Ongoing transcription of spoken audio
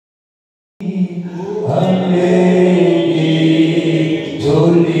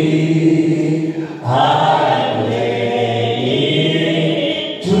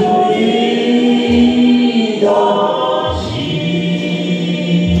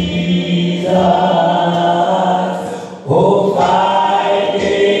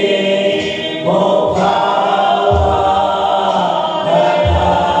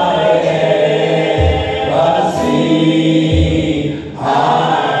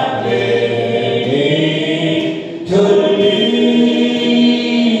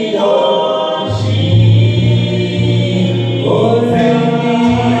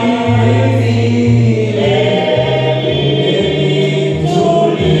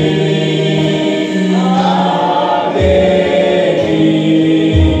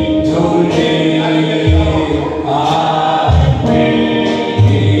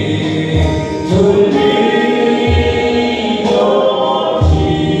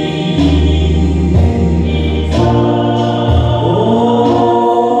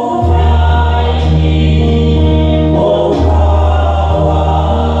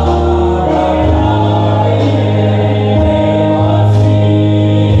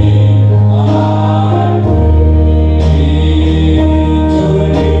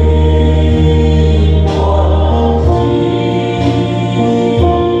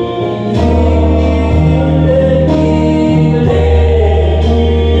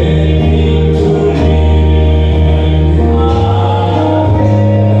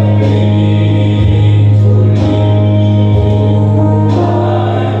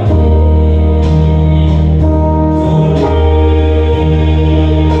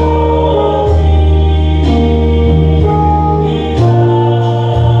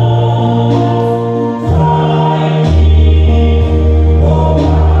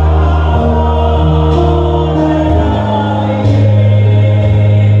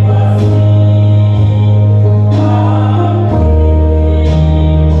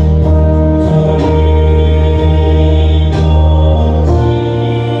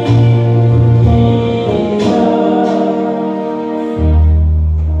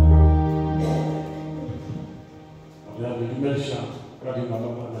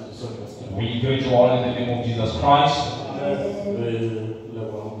We greet you all in the name of Jesus Christ.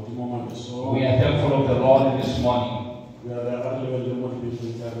 We are thankful of the Lord this morning.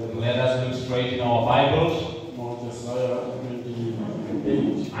 Let us look straight in our Bibles.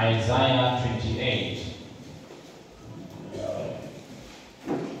 Isaiah 28.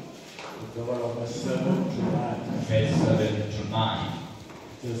 Verse 7 to 9.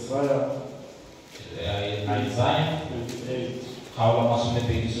 Isaiah 28. Kaula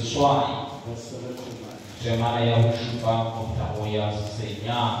masumete kiswahili. Semana ya ushuka kutahoya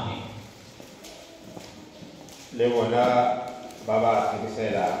senyane. Lewona baba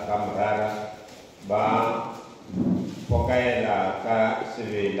tikisela kamrara ba pokaela ka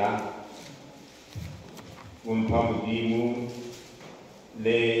sivela umpamudimu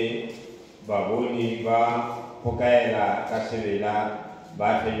le baboni ba pokaela ka sivela ba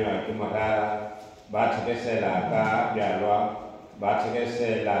fenywa kimarara ba tikisela ka byalwa ba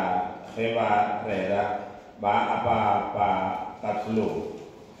tikisela kheba rera ba apa katlo.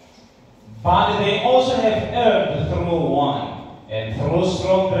 But they also have erred through wine, and through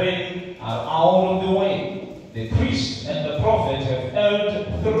strong drink are out of the way. The priest and the prophet have erred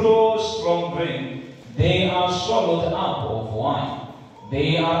through strong drink. They are swallowed up of wine.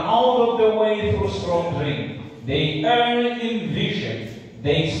 They are out of the way through strong drink. They err in vision.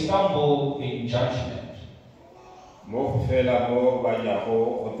 They stumble in judgment. Mo fela mo ba ya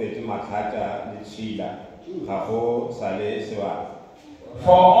go otetse mathata le tshila ga go sale sewa.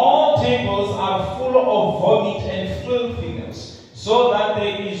 For all tables are full of vomit and filthiness, so that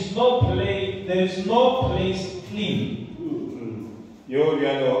there is no place clean. Yo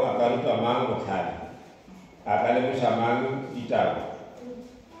yano akaruta mang mothali akale musamang itabu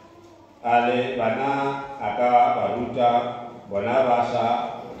ale bana aka baruta bona basa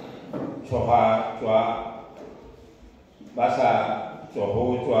choha chwa basa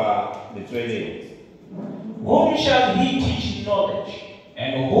choho chwa litswele. Whom shall he teach knowledge?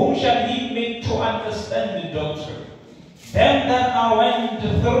 And whom shall he make to understand the doctrine? Them that are went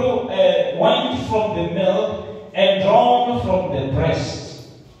from the milk and drawn from the breast.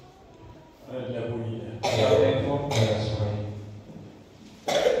 Let us pray.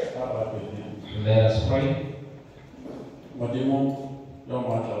 Let us pray.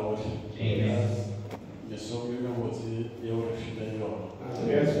 Amen.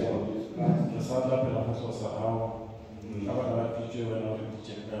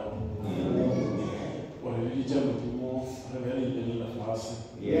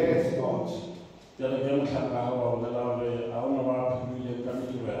 Yes, Lord.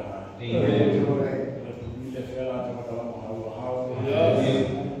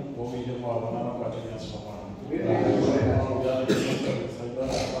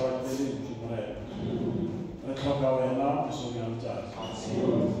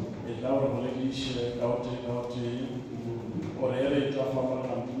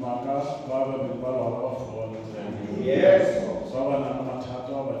 Yes.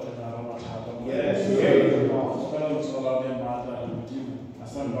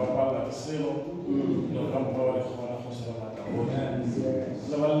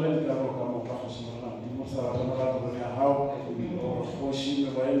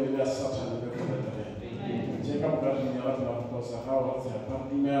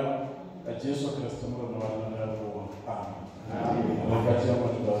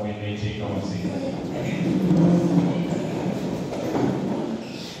 We may take our seat.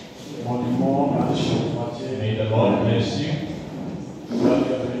 May the Lord bless you.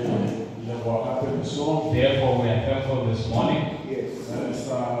 Therefore, we are thankful this morning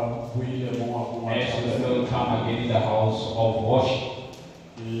as we still come again in the house of worship.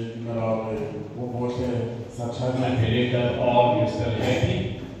 I believe that all you still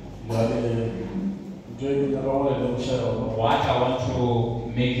happy. What I want to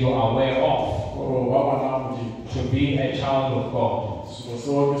make you aware of, to be a child of God,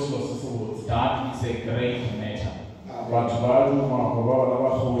 that is a great matter.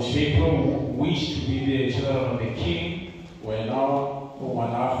 People wish to be the children of the King,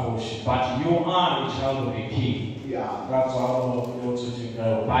 but you are a child of the King.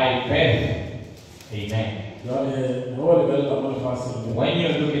 By birth. Amen. When you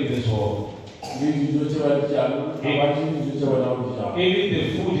look at this world, even the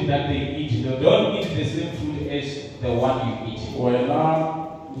food that they eat, they don't eat the same food as the one you eat.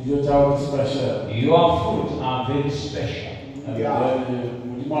 Your foods are very special.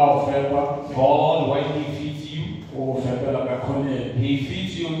 God, when He feeds you, He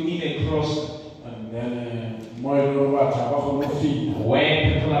feeds you in a cross where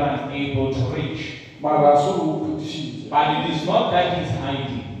people are unable to reach. But it is not that He's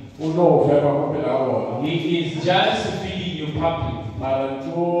hiding. He is just feeding you publicly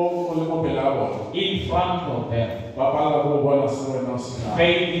in front of them,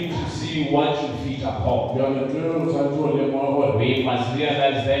 failing to see what you feed upon. We must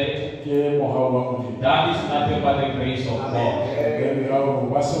realize that that is nothing but the grace of God.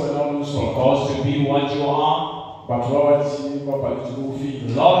 Because to be what you are, a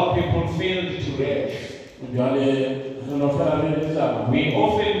lot of people fail to reach. We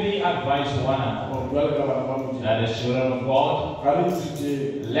often advise one another that as children of God, let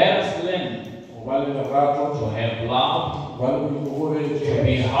us learn to have love, to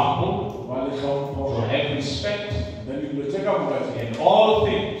be humble, to have respect, and all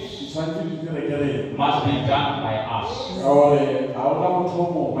things must be done by us.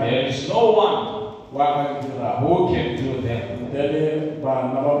 There is no one who can do them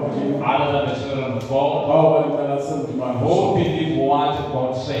other than the children of God who believe what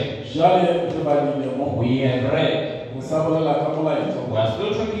God says. We have read. We are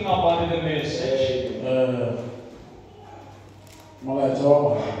still talking about the message.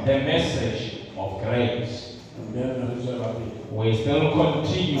 The message of grace. We still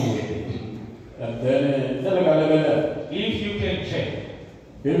continue with it. If you can check,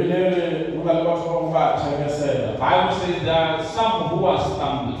 the Bible says there are some who are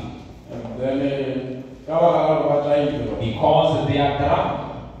stumbling because they are drunk.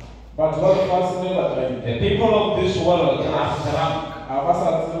 The people of this world are drunk.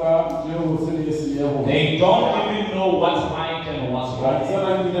 They don't even know what's right and what's wrong.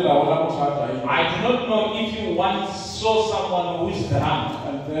 I do not know if you once saw someone who is drunk.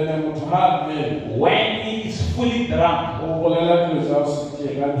 When he is fully drunk,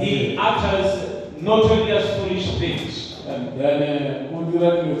 he utters notorious foolish things.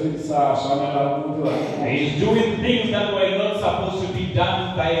 He is doing things that were not supposed to be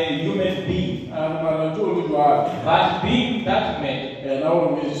done by a human being. But being that man,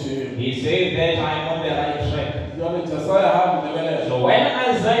 he said that I am on the right track. So when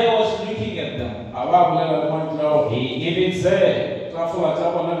Isaiah was looking at them, he even said,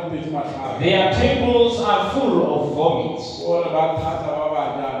 their tables are full of vomits.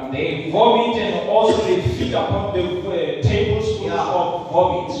 They vomit and also they feed upon the tablespoons of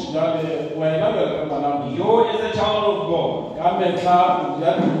vomits. You as a child of God,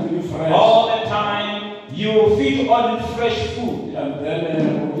 all the time you feed on fresh food.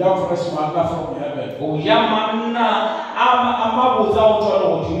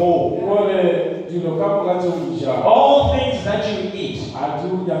 All things that you eat,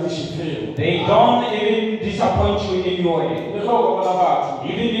 they don't even disappoint you in your way.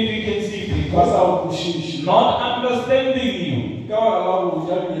 Even if you can see people not understanding you,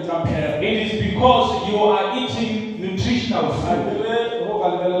 it is because you are eating nutritional food.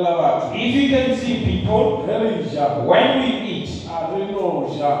 If you can see people, when we eat,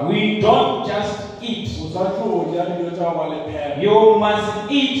 we don't just eat. You must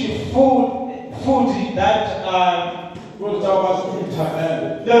eat food that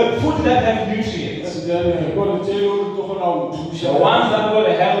the food that have nutrients, the ones that will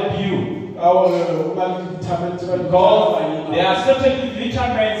help you. Because there are certain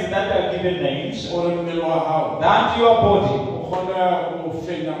vitamins that are given names that your body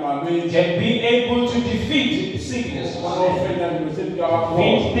can be able to defeat sickness,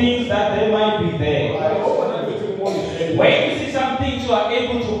 defeat things that they might be there. When you see some things you are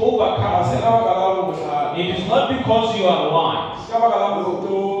able to overcome them, it is not because you are wise.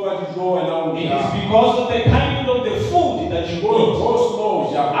 It is because of the kind of the food that you eat.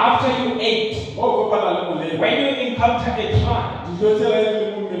 After you ate, when you encounter a trial,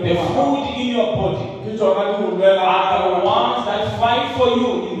 the food in your body are the ones that fight for you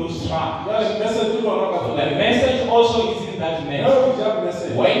in those trials. The message also is in that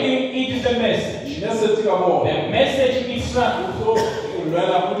message. When you eat the message itself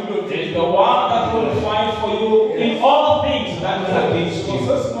is the one that will fight for you in all things that are against you.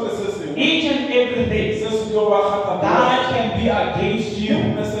 Each and everything that can be against you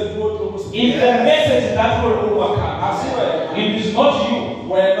is the message that will overcome. It is not you.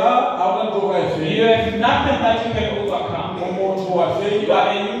 You have nothing that you can overcome. You are a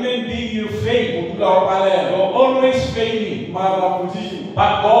human being, you fail. You are always failing.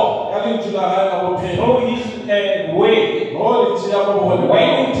 But God, through His way,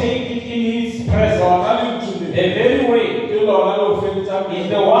 when you take it in His presence, the very way is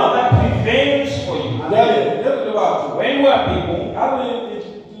the one that prevails for you. When we are people,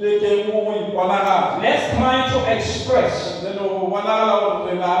 let's try to express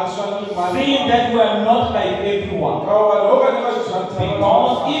saying that we are not like everyone.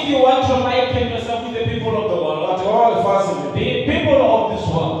 Because if you want to liken yourself with the people of the world, the people of this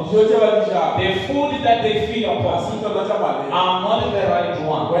world, the food that they feed upon are not the right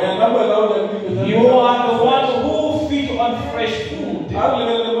one. You are the one who feed on fresh food.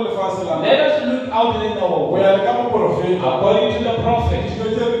 Let us look out in our world. According to the prophet, the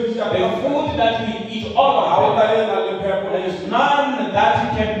food that we eat, all of it, there is none that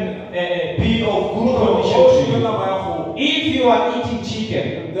can be of good condition to you. If you are eating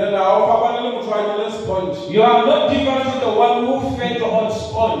chicken, you are not different to the one who fed on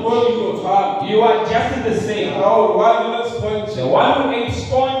sponge. You are just the same. The one who ate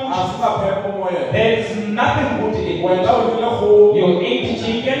sponge, there is nothing good in it. You ate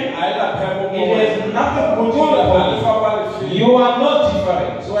chicken, it has nothing good in it. You are not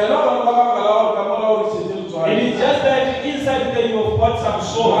different. It is just that inside there you have got some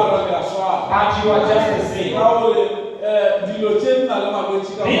soul, but you are just the same.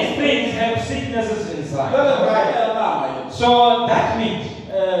 These things have sicknesses inside. So that means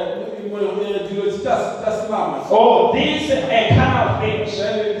these kind of things,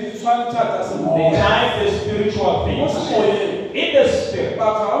 they type the spiritual things. In the spirit,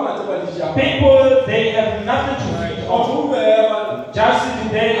 people, they have nothing to feed on. Just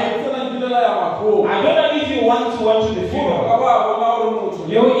today, I don't know if you want to watch the funeral.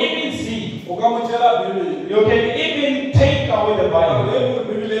 You even see, you can even take away the Bible.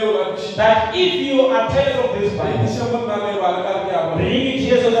 That if you are tired of this Bible, bring it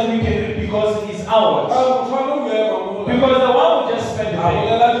here so that we can read because it is ours. Because the one who just spent the day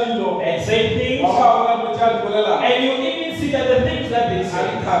and say things, and you even see that the things that they say,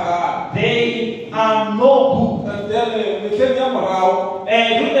 they are no good. And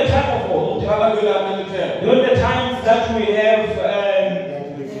during the time of old, during the times that we have night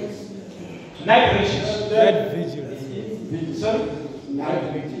vigils. Night vigils. Sorry? Night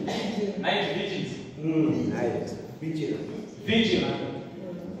vigils. Night vigils. Night vigil. Vigil.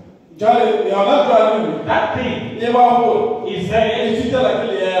 That thing is there.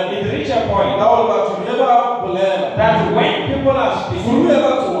 It reaches a point that when people are speaking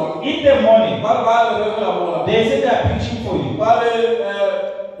in the morning, they say they are preaching for you.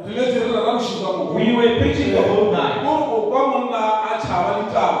 We were preaching the whole night.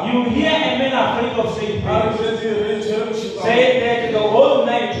 You hear a man afraid of saying things. Say that the whole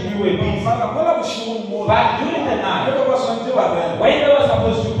night we were busy. But during the night, when they were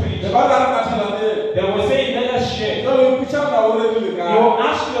supposed to preach, the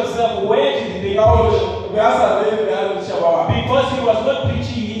ask yourself, where did they preach? Because he was not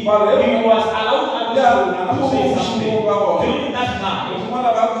preaching, he was allowing others to say something. During that night,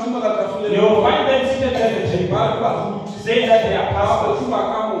 you will find them seated at the table, saying that they are pastors.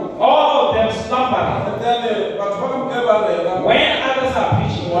 All of them slumbering. When others are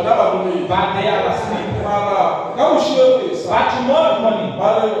preaching, but they are asleep. But tomorrow morning,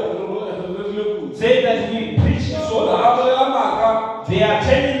 say that we preach so much. They are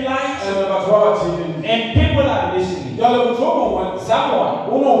telling lies, and people are listening. Someone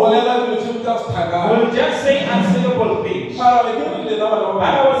will just say unsayable things. But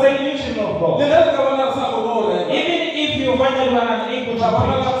I was saying, you should not go. Even if you find that you are unable to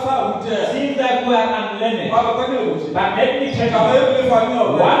preach, seems like we are unlearned. But let me tell you, what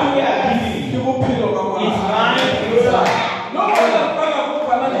we are giving is life inside.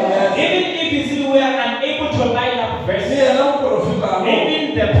 Even if you see we are unable to line up verses,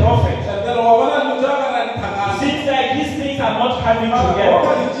 even the prophet, seems like these things are not coming together.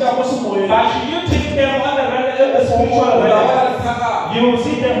 But should you take them on the spiritual level, you will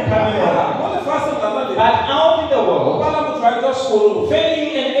see them coming around. But out in the world,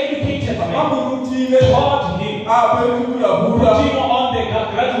 failing an educated man taught him, putting on the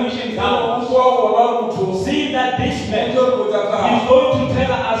graduation gown, see that this man is going to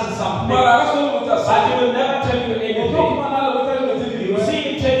tell us something, but he will never tell you anything. You see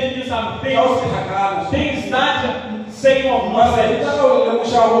him telling you some things that saying of nonsense, but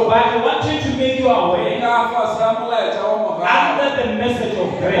I want you to make you aware under the message of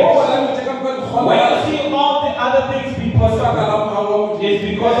grace. When you see all the other things be possible, it's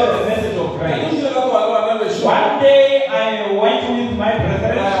because of the message of grace. One day I went with my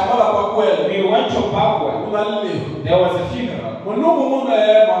brethren, we went to Backwell. There was a funeral.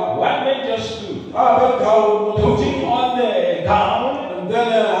 One man just stood, putting on the gown.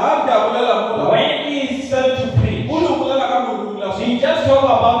 When he started to preach, he just talked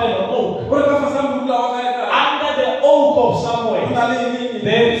about an oak. Under the oak of somewhere,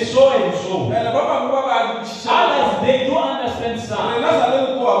 there is so and so. Others, they don't understand something.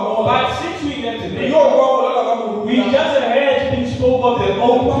 But since we get today, we just heard things spoke of the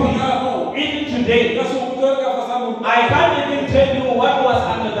oak tree. Even today, I can't even tell you what was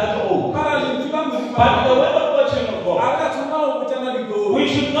under that oak. But the word of God, we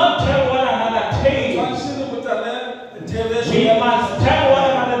should not tell one another tales. We must tell one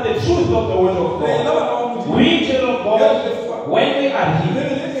another the truth of the word of God. We children of God, when we are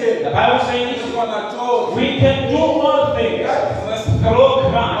here, the Bible says we can do all things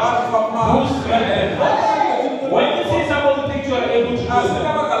through Christ who strengthens us. When you see some of the things you are able to do,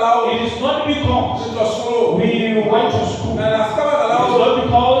 it is not because we went to school. It is not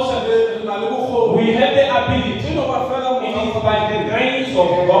because we have the ability. It is by the grace of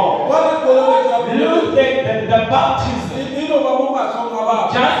God. Look at the baptism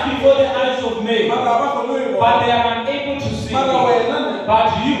just before the eyes of men, but they are unable to see it. But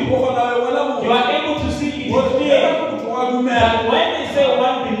you are able to see it clear. That when they say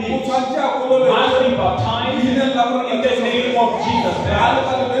one believes must be baptized in the name of Jesus Christ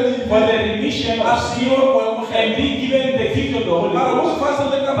for the remission of sin and be given the gift of the Holy Ghost.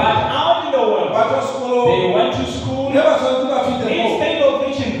 But out in the world, they went to school. Instead of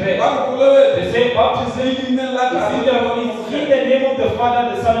reaching there, they say baptism is in the name of the Father,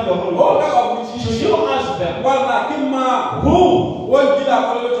 the Son, and the Holy Ghost. Should you ask them who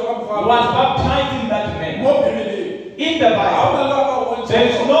was baptized in that name? In the Bible, there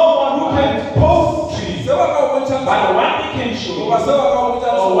is no one who can prove trees, but what they can show you,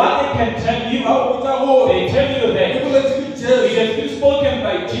 or what they can tell you, they tell you that it has been spoken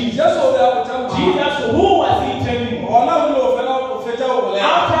by Jesus. Jesus, who was he telling you?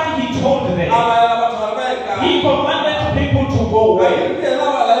 After he told them, he commanded people to go away.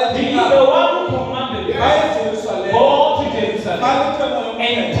 He is the one who commanded them, go to Jerusalem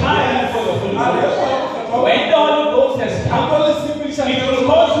and time for the Holy Ghost. When the Holy Ghost has come, it will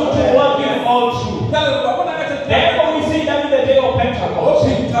cause you to walk in all truth. Therefore we see that in the day of Pentecost,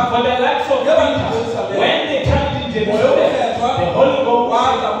 for the likes of Peter, when they came to Jerusalem, the Holy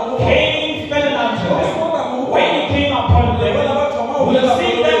Ghost came, fell unto them. When he came upon them, we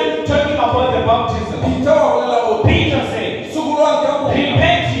see them talking about the baptism. Peter said,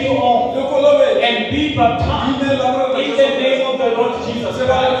 repent ye all and be baptized in the name of the Lord Jesus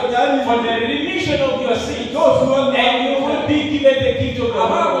Christ for the remission of your sins, and you will be given the gift of the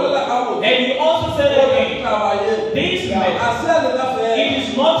Holy Ghost. And he also said again, this message, it is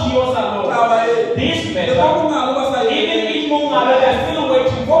not yours alone. This message, even in Mungala, they are still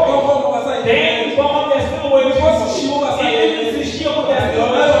waiting for it. Then they're still waiting for it. Even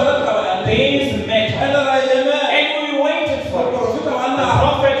this matter. And we waited for it. The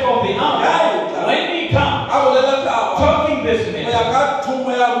prophet of the hour, when he comes, talking this message, according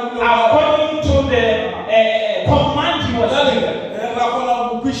to the command he was given,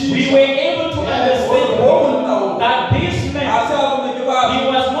 we were able to understand that this man, he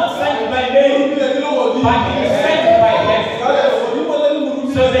was not sent by name, but he was sent by heaven.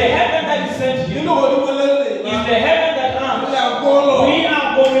 So the heaven that he sent you is the heaven that comes. We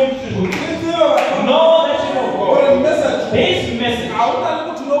are going to know that you know God. This message,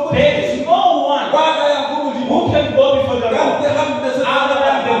 there is no one who can go before the Lord other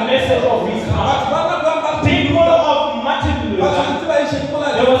than the message of his heart. People of Martin Luther,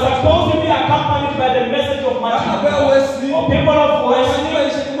 they were supposed to be accompanied by the message of Martin Luther. Or people of Wesley,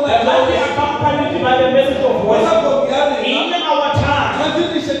 they must be accompanied by the message of Wesley. In our time, we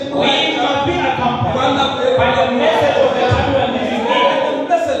must be accompanied by the message of the time we are living in.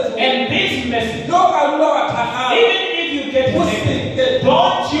 And this message, even if you get connected,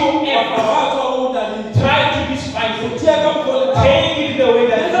 don't you ever try to despise it. Take it the way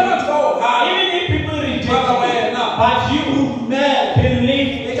that it is. Even if people reject it, but you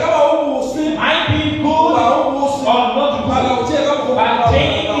believe it might be good or not good, but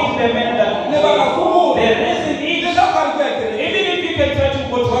take it the man that the reason is, even if you can try to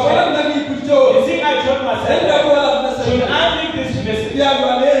go to church, you see, I told myself, should I make this message?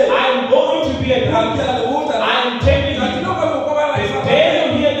 I'm going to be a drunk. I'm telling you, the day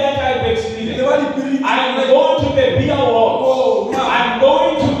you hear that I've experienced, I'm going to the beer wall. I'm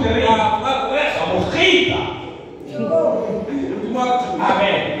going to the ring.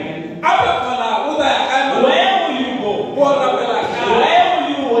 Amen. Where will you go? Where will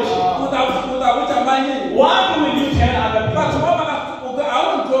you worship? What will you tell other people?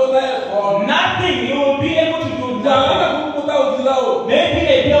 Nothing. You will be able to do nothing. Maybe a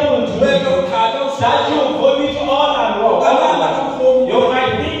deal will do that you will vomit all and wrong. You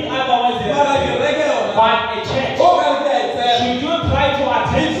might think otherwise, but a church, should you try to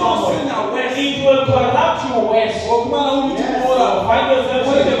attend someone, it will corrupt you worse. Find yourself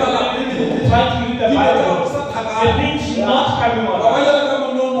trying to read the Bible. The things not coming on.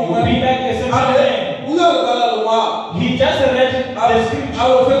 You will be like a sensitive man. He just read the scripture.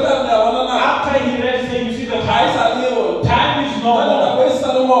 After he read, say, you see the time. Time is no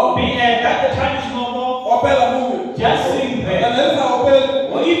more. That the time is no more. Just sing there.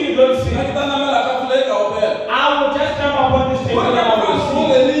 Or if you don't sing, I will just come upon this table and I will sing.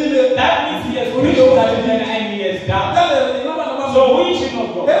 That means he has preached that and he has done. So we should not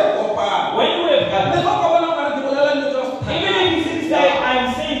go. When you have done, even if he seems like I'm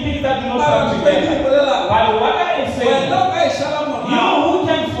saying things that do not come together, but what I am saying, you who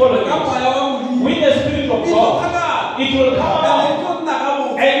can follow it with the Spirit of God, it will come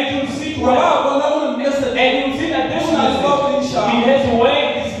out and it will sit well. And you will see that this message, he has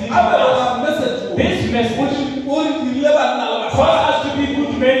weighed this message. This message cause us to be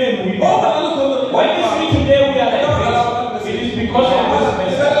good men and women. When you see today we are like this, it is because of this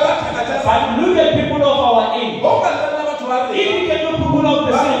message. But look at people of our age. If you can look people of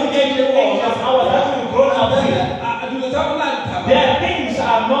the same age as ours that we've grown up with, their things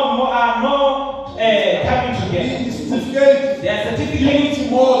are no coming together. Their certificates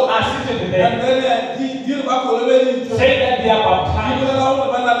are seated there. Say that they are baptized.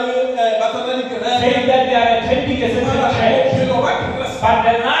 Say that they are attending a certain church. But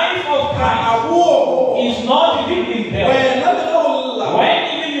the life of Christ is not even in them. When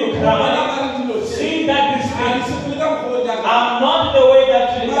even you cry, see that these things are not the way that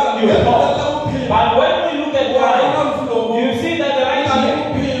you thought. But when we look at Christ, you see that the right here,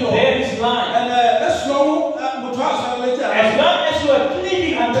 there is life. As long as you are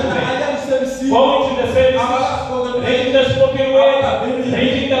cleaving unto Him, going to the services, reading the spoken word,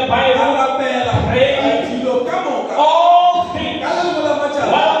 reading the Bible, praying, all things,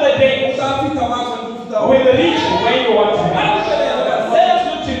 one of the days will reach where you want to be. Let us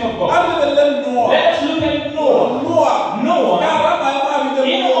look to God. Let us look at Noah.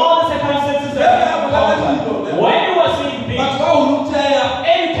 In all the circumstances that he encountered, when he was in things,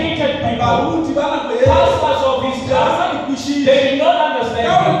 educated people, pastors of his class, they did not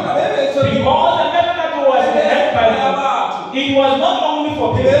understand him. Because the method that was led by him, it was not only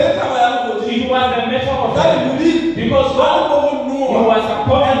for people, it was the method of God. Because God, he was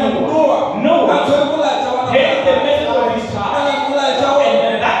appointed Noah had the method of his time.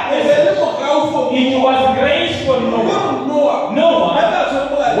 And that message, it was grace for Noah.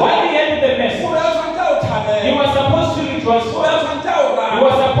 Why he had the message? He was supposed to rejoice. He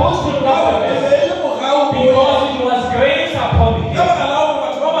was supposed to love the message. Because it was grace upon him. Because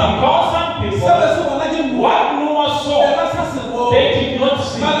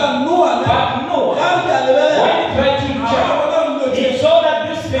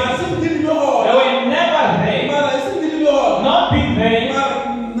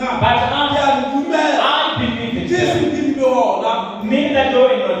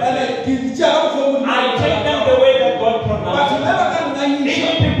I take them the way that God pronounced them.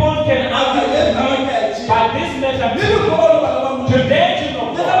 Even people can argue with me, but this message today,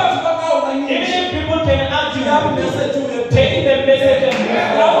 even if people can argue with me, take the message and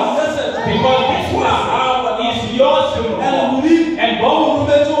move on. Because this one is yours to know. And God,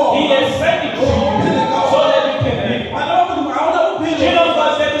 He has sent it to you so that you can live. Children of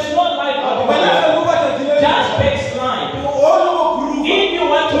God, there is no life out of life. Just baseline. If you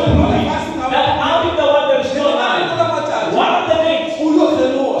want to prove it, that out of the world there is no life, one of the things,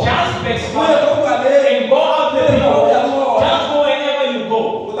 just baseline and go out the door. Just go wherever you go.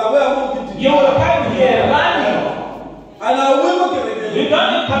 You will come here running. You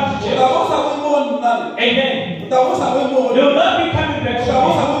don't come to church. Amen. You will not be coming back to me.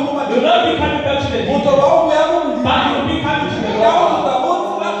 You will not be coming back to the church. But you will be coming to the Lord.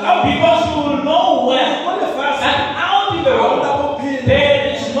 Because you will know well that out in the world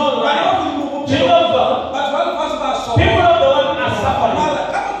there is no life. Children of God, people of the world are suffering.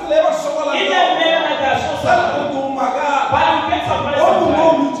 In that manner that they are so suffering. But you get surprised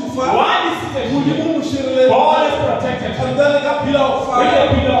sometimes. Why is it a good? God is protected with a pillar of fire.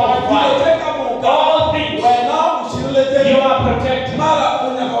 All things you are protected.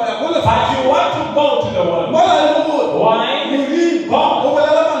 But you want to go to the world. Why? God,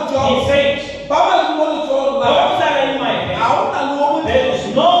 He says, those that are in my hand, there is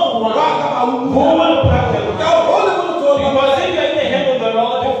no one who will protect you. Because if you are in the hand of the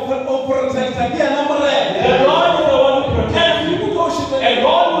Lord is the one who protects you. And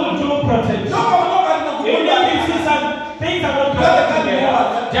God will do protect you. Even if you see some things are not coming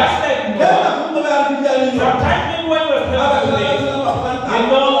together, just like sometimes when we're praying,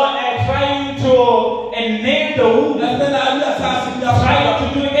 trying to nail the wound, trying to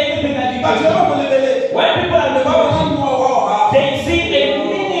do anything that you can do. When people are living, they see a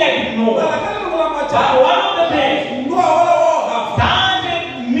media ignore. But one of the things that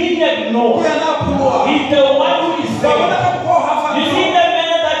media ignore is the one who is saying, you see the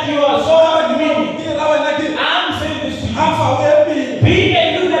manner that you are so meaning. I'm saying this to you. Be a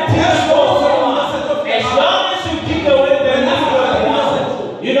lunatic also. As long as you keep the way the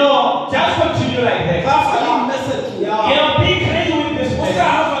you know, just continue like that. You know, be crazy with this message.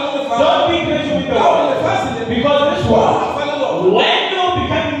 Don't be crazy with the word. Because this one, when you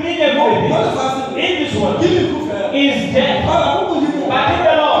become meaningful with it, in this one, is death. But in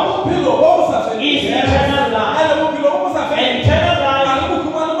the Lord, is eternal life. And eternal life,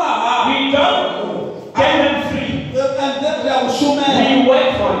 we don't get them free. We wait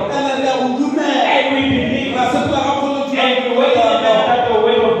for it. And we believe. And we wait in the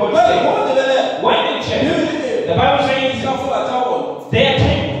way of God. When they check, the Bible says their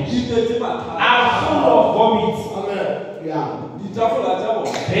temples are full of vomit. Their temples are full of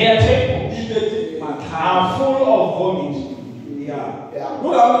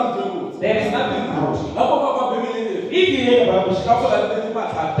vomit. There is nothing good. If you hear the Bible,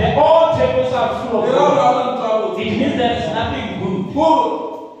 the all temples are full of vomit. It means there is nothing good.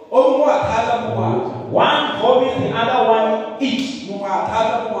 One vomit, the other one eats.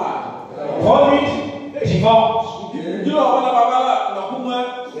 Vomit, divorce.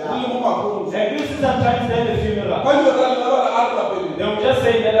 And you see sometimes then the funeral. They will just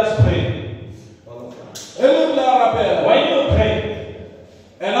say, let us pray. When you pray,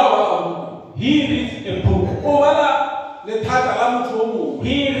 he reads a book.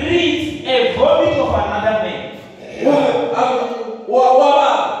 He reads a vomit of another man.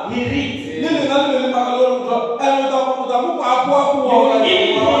 He reads.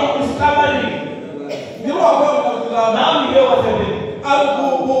 Now you hear what happened.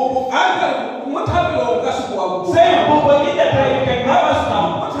 Say book, but in the prayer you can never stop.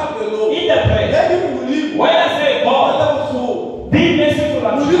 In the prayer, when I say God, be merciful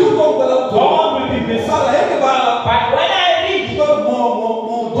unto you, God will be merciful. But when I read,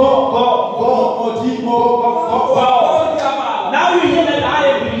 now you hear that I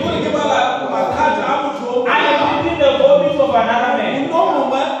am reading. I am reading the vomit of another man.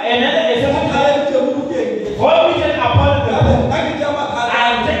 And then it says, vomited upon the book. I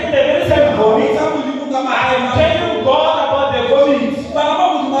am taking the very same vomit. I am telling God about the vomit.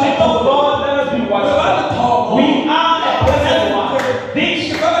 Because God, let us be watchful. We are a present one.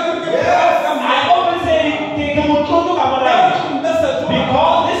 I always say,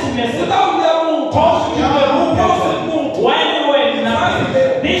 because this message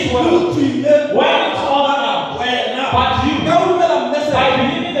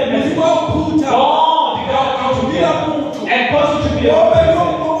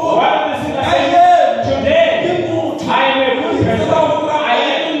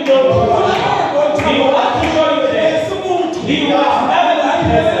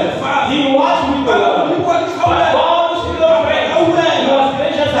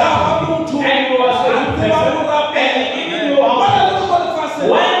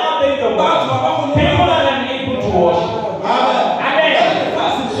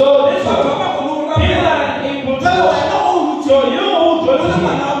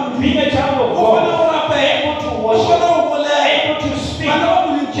being a child of God, able to worship, able to speak,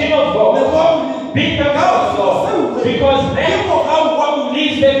 King of God, being the God of God, because then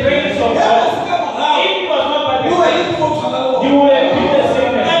is the greatness of God. If it was not by the grace, you would have been the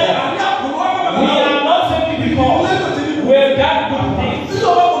same as that. We are not simply because we have done good things,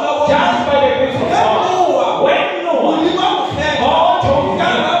 just by the grace of God. When Noah, God told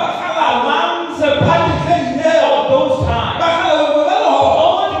him, amongst the parties of those times,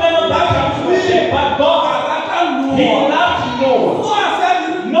 old men of that time were there, but God, He loved Noah.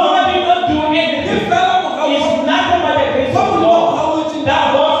 Noah did not do anything. It's nothing but the grace of God.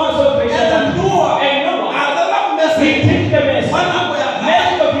 That God was so gracious and Noah, He took the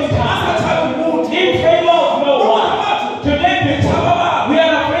message of His time in favor of no one. Today, people, we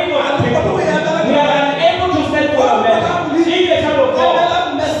are afraid of people. We are unable to stand for the message. If the child of God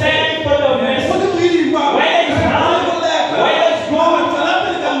stand for the message, when it's hard, when it's good,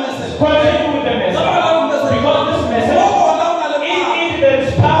 continue with the message. Because this message, if there is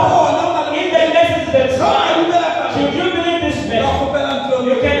power, if the message there is life, should you believe this message,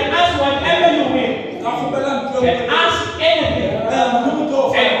 you can ask whatever you will. You can ask anything, and God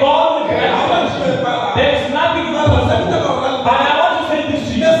will grant you. There is nothing impossible. But I want to say this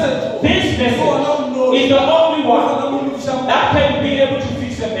to you. This message is the only one that can be able to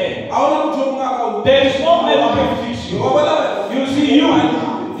fix a man. There is no man who can fix you. You see, you,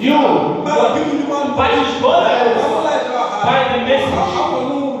 but it's God by the message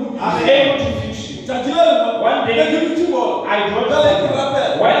is able to fix you. One day, I brought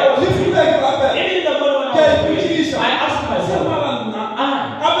while I was even in the morning when I was preaching, I asked myself,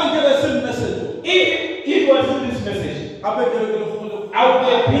 if it wasn't this message, I would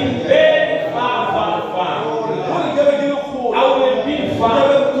have been very far. I would have been far.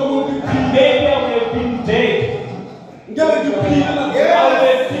 Maybe I would have been dead. I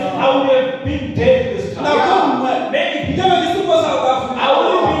would have been dead this time. Maybe I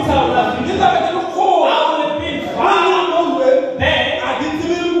would have been South Africa. I would have been far. Then I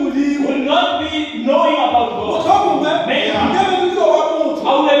would not be knowing about God. Maybe I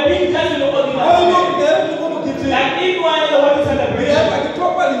would have been just an ordinary man. Like if one of the one celebration,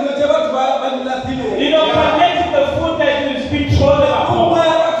 connecting the food that is being thrown upon.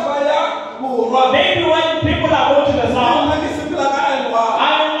 Maybe when people are going to the south,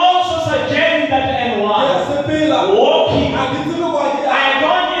 I am also suggesting that anyone walking, I don't even know where I am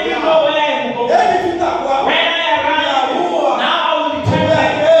going. When I arrive, now I will be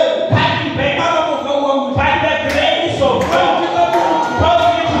tempted, packing back. By the grace of God, cause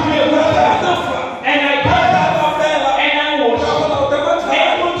me to be a person, and I come back and I wash,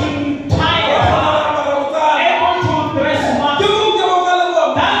 able to tie a tie, able to dress smart.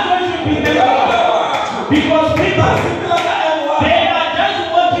 That's what should be the because people, they are just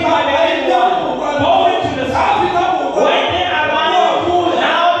working by the anyone, going to the south. When they arrive,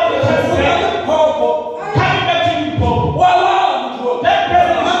 now they just say, coming back to you, Pope. That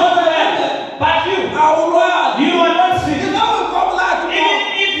person is not there, but you are not sick. Even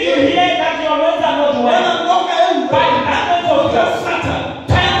if you hear that your legs are not well, by the advent of your Satan,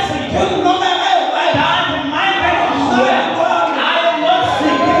 tell Satan, that my leg is well. I am not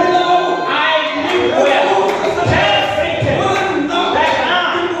sick. I live well. Tell Satan that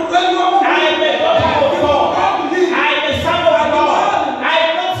I am the daughter of God. I am the son of God. I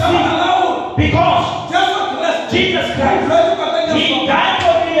am not sick because Jesus Christ, He died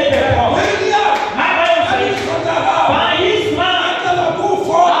for me at the cross. My Bible says, by His mind, I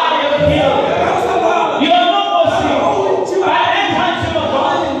am healed. You are not more sick. By that time, children of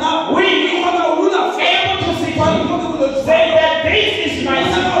God, we able to see say that this is my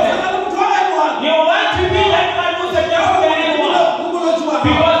sickness. You want to be like my Musa just to anyone.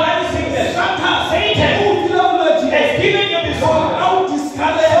 Because that is sickness. Satan has given you this one. So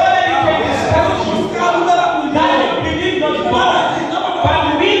that he can discourage you. That you believe not God. But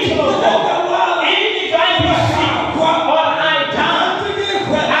we children of God. Even if I be sick or I die,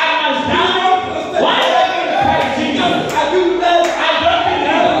 I must die. Why am I in Christ Jesus? I don't believe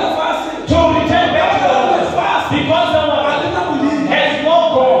to return back to the Lord. Because someone has no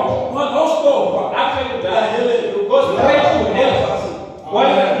God. After you die, you go straight to hell. Why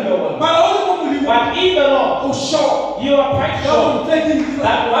not in the world? But in the Lord, you are quite sure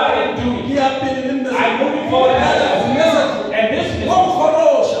that what I do, I'm moving forward. And this is going to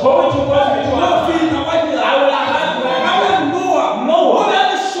cause me to have. I will have Noah.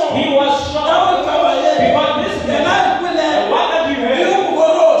 He was shocked because this man, the one that you heard, is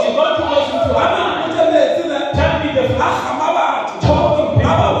going to cause him to have. Tell me the fact. Talking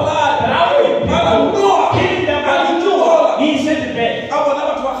people, drowning people, killing them, he said the best.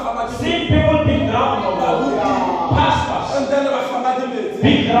 Seen people big drum, pastors,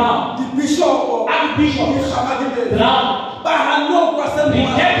 big drum, archbishop, drum.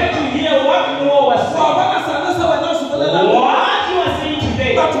 Rejected to hear what Noah was saying. What you are saying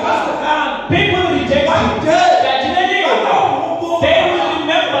today, people reject you. They will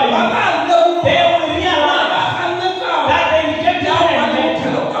remember you. They will realize that they rejected you and meant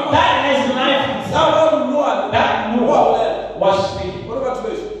you. That is life inside. That Noah was speaking.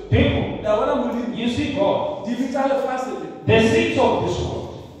 People, you see God. The seeds of this world.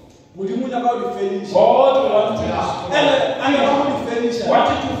 God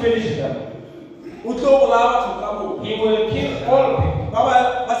wants to finish them. He will kill all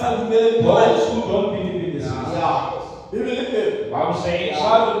those who don't believe in this. Bible says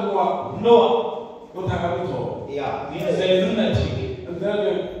Noah is a lunatic.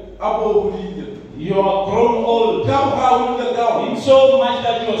 You are grown old in so much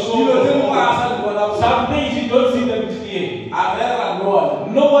that you are so old. Some things you don't see them clear.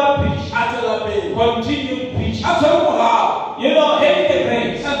 Noah preached. Continued preaching. You know, hate the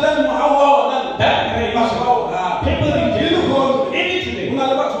grace. That grace. People reject it. Even today.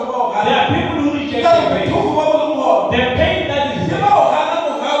 There are people who reject the grace. The pain that is there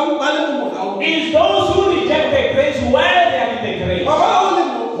is those who reject the grace while they are in the grace.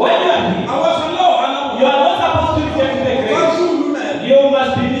 When you are here, you are not supposed to reject the grace. You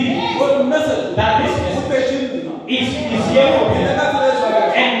must believe that this is here for you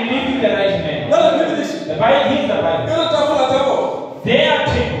and living the right man. The Bible is the Bible. They are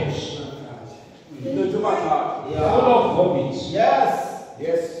tables full of vomit. Yes.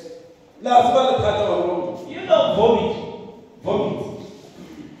 You know vomit.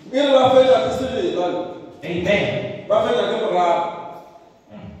 Amen.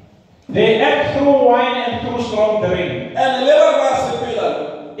 They act through wine and through strong drink.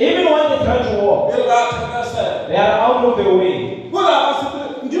 Even when they try to walk, they are out of the way.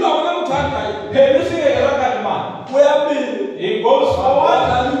 Hey, you see a drunkard man. He goes forward.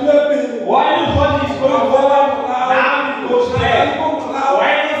 While his body is going forward, now he goes there.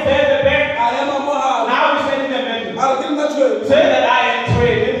 While he's there, the back, now he's sending the message. Say that I am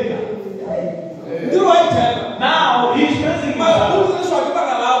trading. Now he's pressing himself.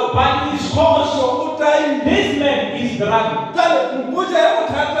 But he's conscious. This man is drunk. Tell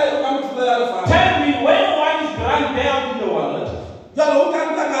me, when one is drunk down in the world,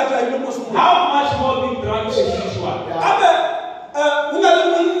 how much more being drunk is this one?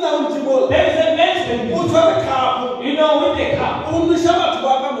 There is a nation, you know, with the cup.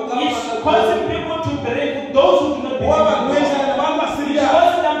 It's causing people to drink, those who do not believe. It's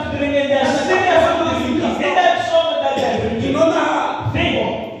causing them to drink, and they are serious with the disease. In that song that they are drinking, think.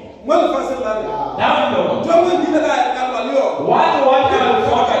 Down in the world. What can I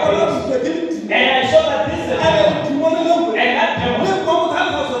talk against? And I saw that this is a devil. And that devil.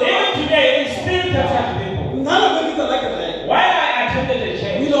 Even today, it's still attacking people. While I attended the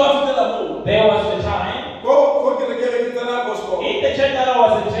church, there was a time in the church that I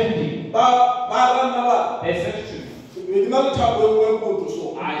was attending, they said to me,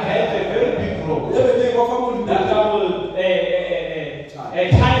 I had a very big rope that I will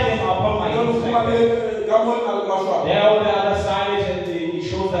tie them upon my head. There on the other side, and it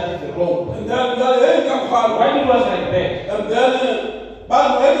shows that it's a rope. When it was like that,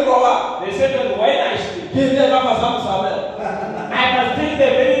 they said that when I sleep, I must take the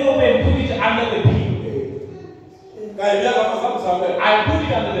very rope and put it under the pillow. I put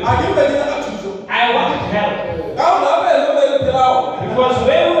it under the pillow. I wanted help. Because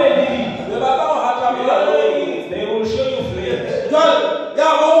where we were living, they will show you flames.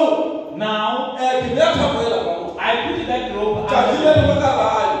 Now, I put that rope under the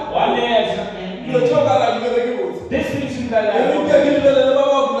pillow. One day I said, this thing is that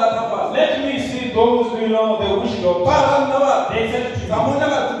let me see those who know the wish doctor. They said to me,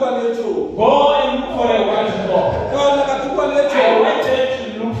 go and look for a white dog. I went there to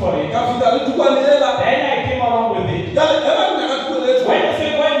look for it. Then I came along with it. When I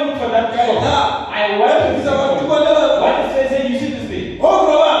said go and look for that dog, I went to the dog. When I said, you see this thing?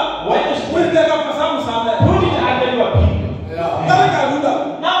 When you put it under your feet.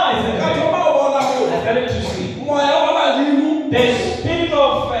 Now I said, I started to see. The spirit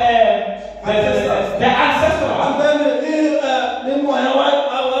of the ancestor and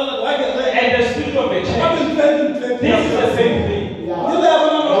the spirit of the church. This is the same thing.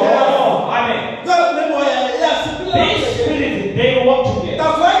 Amen. These spirits, they work together.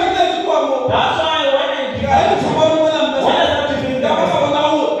 That's why when I start to bring them,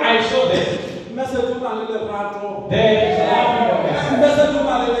 I show them. There is life in the message.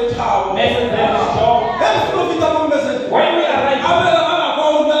 Message them is job. When we arrive,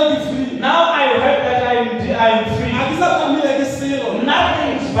 now I heard that I'm free.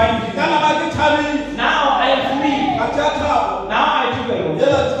 Nothing is binding me. Now I am free. Now I took a room.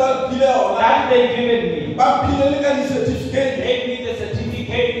 That they given me. They gave me the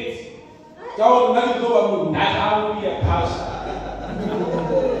certificate. That's how we are pastor.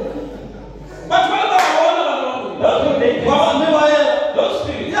 Those who they those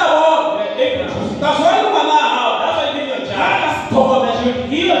spirits. That's why you are now. That's why you give your child.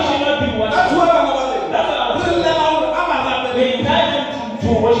 He or she not be one. That's what we invite them to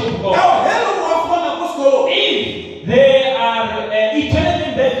worship God. If they are eternally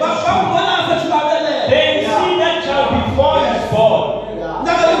in death, they see that child before he's born.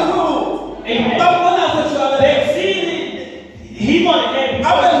 Amen. They see him on earth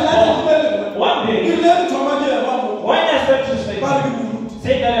before he's born. One day, when I start to say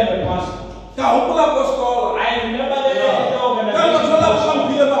that I'm a pastor, I remember the organization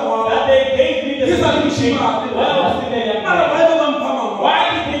that they gave me the certificate when I was still a young man. Why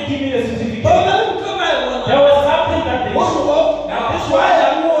did they give me the certificate? There was something that they showed. Now this one,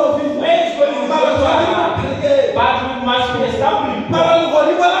 where is going to be, but we must be established. But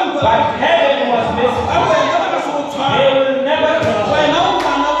heaven was missing. They will never destroy.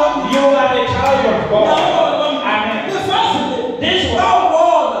 You are a child of God. Amen. This one,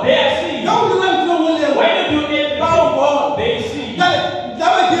 they are seeing. When you do it, they see. I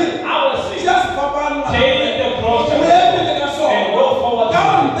will see. Take the cross and go forward.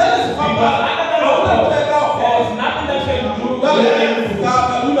 Because there is nothing that can do. I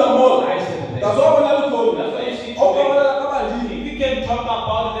said that's why you see today, if you can talk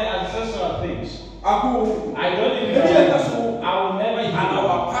about the ancestral things, I don't even know. I will never hear.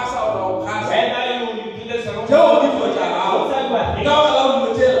 Whether you do the ceremony,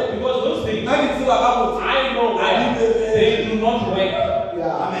 because those things, I know they do not work.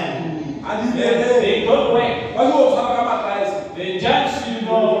 Amen. They don't work. They just,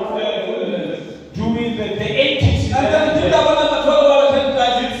 doing the 80s.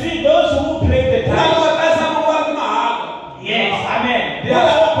 You see those who play the dice. Yes, amen. They are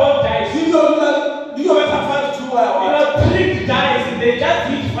all called dice. Trick dice. They just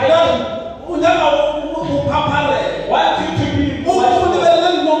hit 5. Want you to be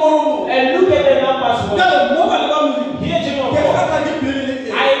and look at the numbers. Here,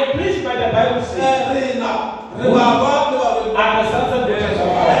 I am pleased by the Bible says, and the sons and daughters of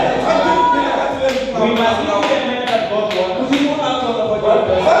God. We must look at the men that God wants.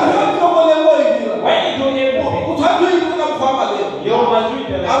 When you do everything, you must do it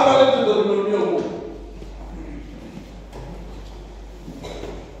the right way.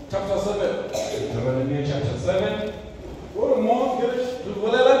 Chapter 7. Deuteronomy chapter 7.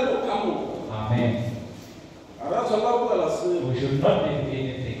 Amen. We should not do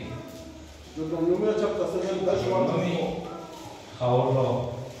anything. Deuteronomy chapter 7, verse 1 to 4.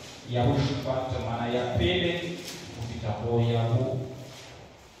 Kaulo ya ushupata maana ya pili ukitaboya mu.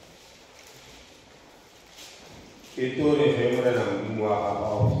 Itu refemura na mwa hapa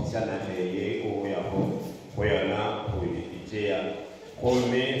ofisa na heye o ya ho hoyana hoyi ijea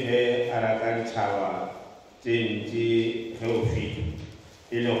kome he arakari chawa jinji he ofitu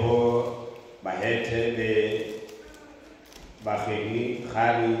ile ho bahete le bahegi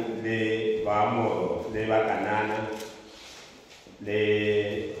khari le bamoro le bakanana le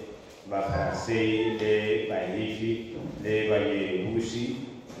bafarsi le bahifi le bayebusi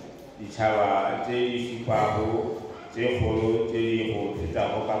ichawa te ishipaho te holo te ho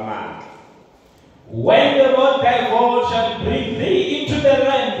titaho kamana. When the Lord thy God shall bring thee into the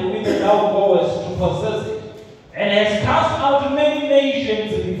land whither thou goest to possess it, and has cast out many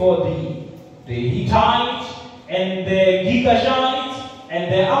nations before thee, the Hittites, and the Girgashites,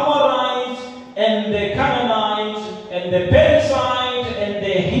 and the Amorites, and the Canaanites, and the Perizzites, and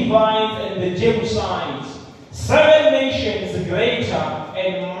the Hivites, and the Jebusites, 7 nations greater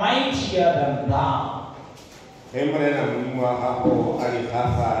and mightier than thou. Hembrena mwa hapo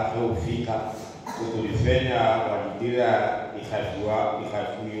alihafa heufika kutulifenya walidira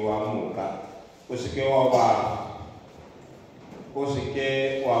ihafuiwa muka usike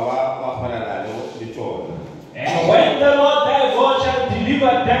wawa wafanalalo lichona. And when the Lord thy God shall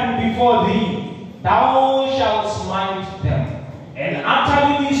deliver them before thee, thou shalt smite them and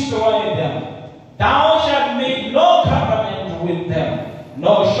utterly destroy them. Thou shalt make no covenant with them,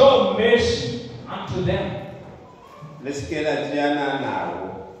 nor show mercy unto them. Leskela tiana nao,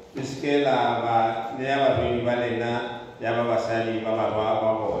 leskela ba neaba bini balena yaba basali baba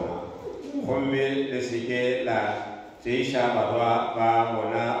bona. Kombe leskela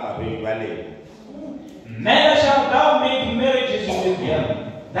Neither shalt thou make marriages with him.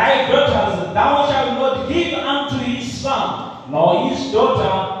 Thy daughters thou shalt not give unto his son, nor his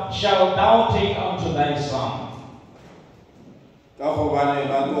daughter shalt thou take unto thy son.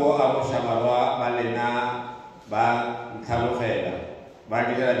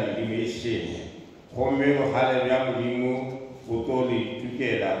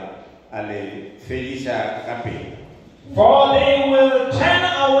 For they will turn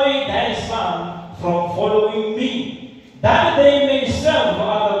away thy son from following me, that they may serve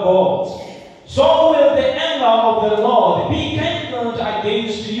other gods. So will the anger of the Lord be kindled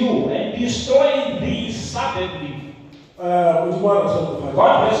against you, and destroy thee suddenly. God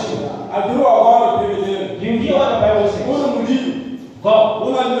bless you. You hear what the Bible says? God.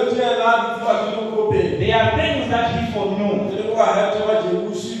 There are things that he foreknew. The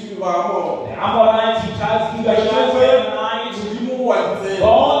Amorites, he tells you guys,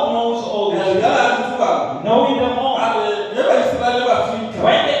 God knows all this. Knowing them all.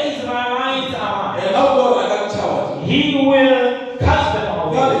 When the Israelites are, he will cast them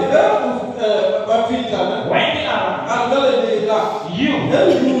away. When they are, you,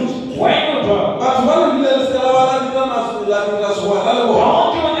 when you do, don't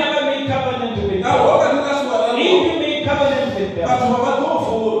you ever make covenant with them. If you make covenant with them,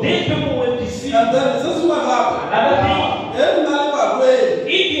 these people will deceive. Another thing,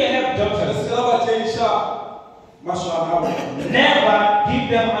 if you have daughters, never give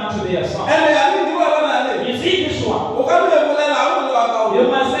them unto their son. You see this one? You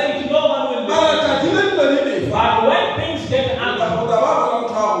must say to no one will listen. But when things get ugly,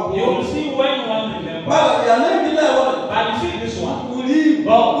 you will see when one remembers. But you see this one?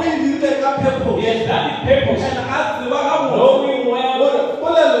 God. Yes, that is purpose. Knowing well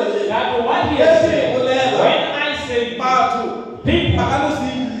that what he has said, when I say people,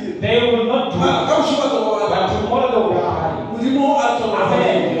 they will not do it, but tomorrow they will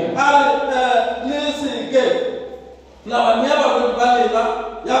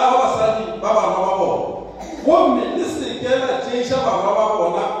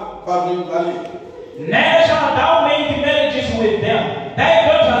Neither shalt thou make marriages with them. Thy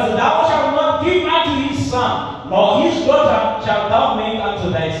daughters thou shalt not give unto his son, nor his daughter shalt thou make unto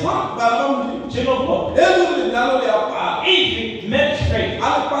thy son. Children of God, if marriage faith,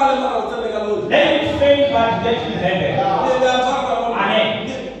 let it fail but get in heaven. Amen.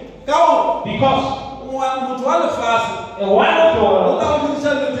 Because one of the world will cause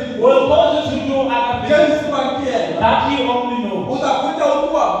you to do other things that he only knows.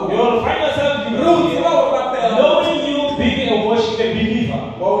 You will find yourself knowing you being a believer.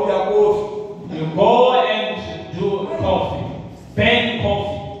 You go and do coffee, burn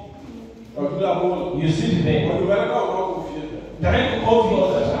coffee. You sit there, drink coffee all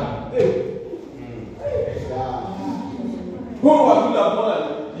the time.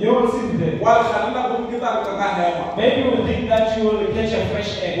 You will sit there. Maybe you will think that you will catch a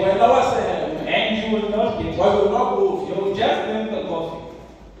fresh egg, and you will not get it. You will just drink the coffee.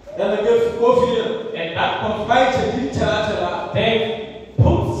 And that coffee, they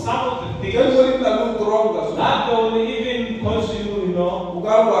put some of the things that will even cause you,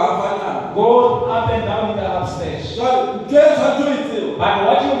 go up and down the upstairs. But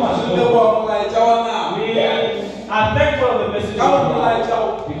what you must do, we are thankful for the message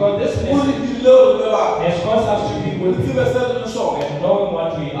because this message has caused us to be with you and knowing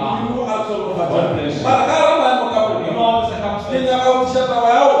what we are. God bless you. You know all the circumstances. I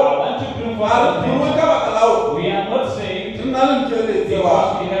want to bring forward things. We are not saved because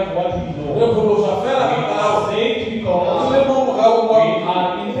we have what we know. We are saved because we are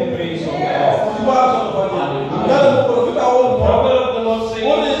in the grace of God. The prophet of the Lord says,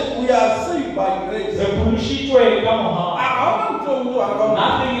 we are saved by grace.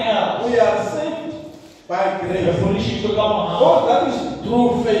 Nothing else. We are saved by grace. Oh, that is true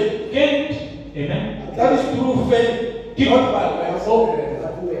faith. Amen. That is true faith. Not by grace.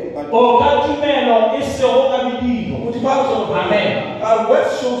 Amen. And what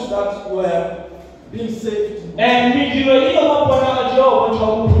shows that we have been saved? And amen.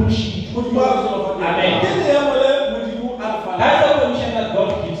 That's the permission that God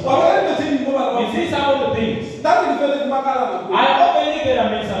gives. You see some of the things. I often get a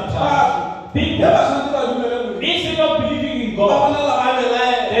mess sometimes. People, instead of believing in God,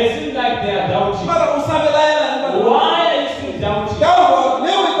 they seem like they are doubting. Why are you still doubting?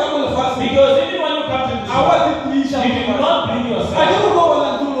 Because even when you come to this, you do not believe yourself.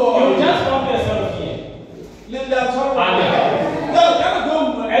 You just found yourself here.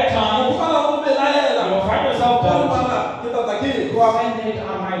 At times, you find yourself doubting.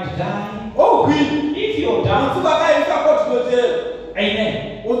 die, Oh, Queen. if you die, amen.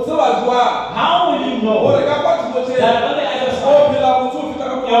 How will you know that on the other side you are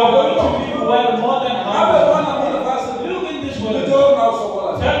going to be well more than how? Look in this world.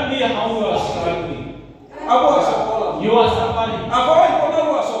 Tell me how you are struggling. You are somebody.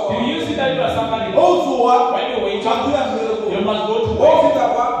 Do you see that you are somebody? When you wake up, you must go to work.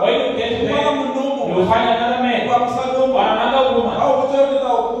 When you get to bed, you will find another man or another woman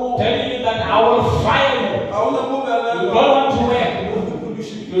telling you that I will fire you. You don't want to work.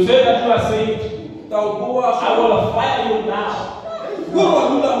 You say that you are saved. I will fire you now.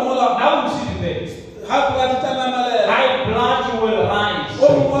 Now you see the bed. High blood will rise.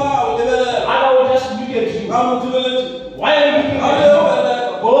 And I will just look at you. Why are you looking at me?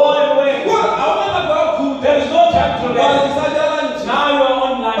 Go away. There is no time to rest. Now you are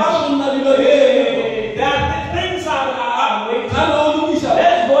on lunch. Things are waiting.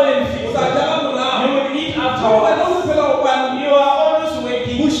 Let's go and feast. You will eat afterwards. You are always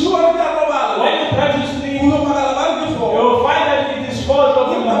waiting. When you try to sleep, you will find that it is 4 o'clock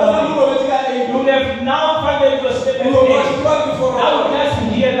in the morning. You have now found that you are sleeping again. Now you just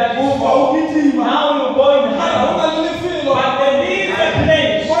hear that it's 4. Now you go in high. But there is a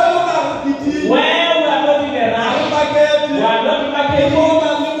place where we are not in a rush. We are not marketing.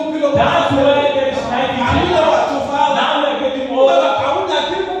 That's where there is 90. Now we are getting older.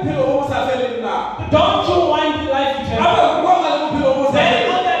 Don't you want life eternal? Then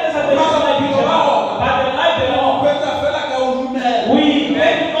not that is a life eternal, but the life alone. We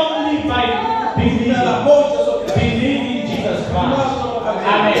get only by believing in Jesus Christ.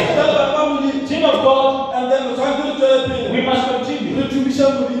 Amen. King of God, we must continue.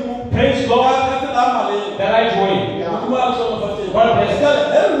 Praise God the right way. God bless us. When we say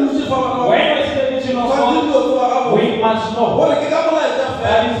the of God, we must know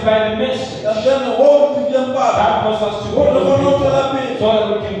that is by the message that causes us to go so that we can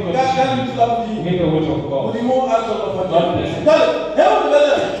continue with the word of God. God bless us.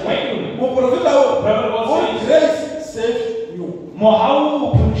 When you Bible says, save you. Mohau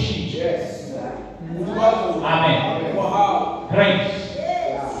Pushi. Yes. Amen. Grace.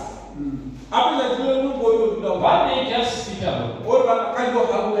 One day just sit down.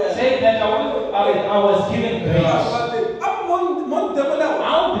 Say that I was given grace.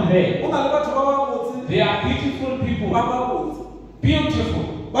 Out there, they are beautiful people. Beautiful.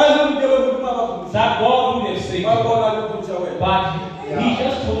 That God would have saved you. But He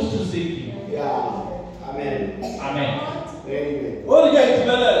just chose to save you. Yeah. Amen. Amen. Amen. When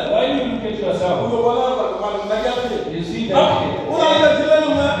you look at yourself, you see that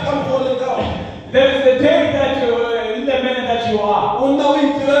there is the day that you, in the minute that you are,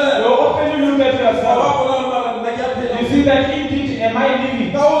 you often look at yourself. You see that indeed am I living?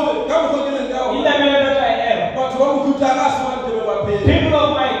 In the minute that I am. People of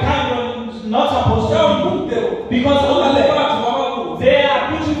my kind are not supposed to be. Because only they are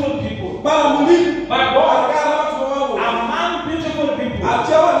beautiful people. But God, among beautiful people,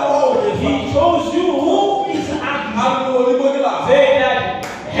 He chose you who is ugly. Say that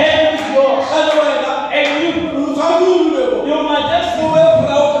heaven is yours. And you must just and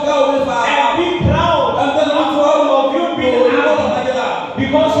be proud of you being ugly.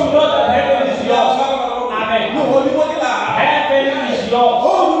 Because you know that heaven is yours. Amen. Heaven is yours.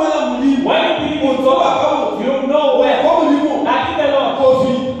 When you believe in God, you know where. That in the Lord,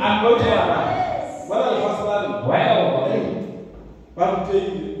 I'm going to arrive. Well,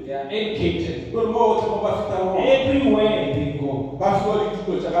 they are educated. Everywhere they go,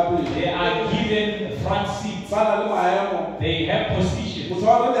 they are given front seats. They have positions.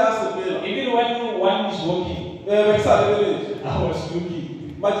 Even when one is walking, I was looking.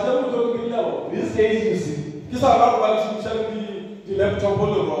 These days you see.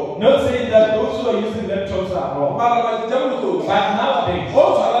 Not saying that those who are using laptops are wrong. But nowadays,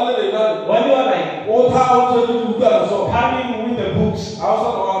 when you are like coming with the books,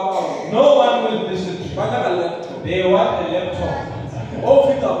 no one will listen to you. They want a laptop.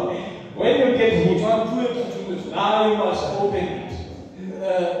 When you get it, now you must open it.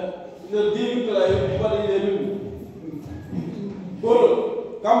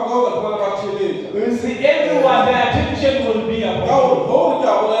 You see, everyone, their attention will be upon you.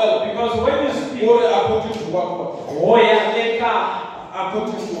 Because when you speak, when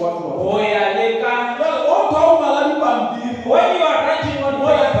you are writing on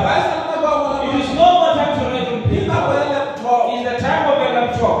paper, it is no more time to write on paper. It's the time of a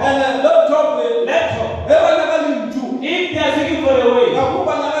laptop. If they are seeking for a way,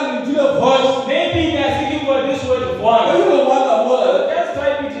 voice, maybe they are seeking for this word voice. Just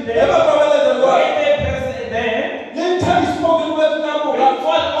type it there. When they press it there,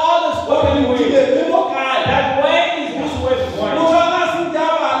 what all the spoken words. That way is this word going.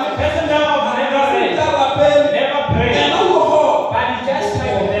 The person that have never read, never prayed, but he just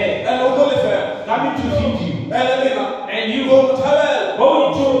type there, coming to feed you. And you go to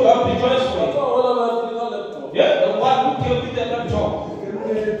rejoice for it. Yeah, the one who came with the laptop.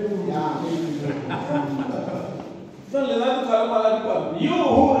 You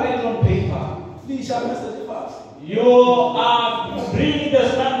who write on paper, you are bringing the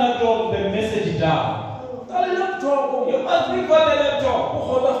standard of the message down. You must bring on the laptop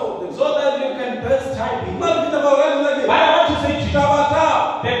so that you can press typing. But I want to say to you,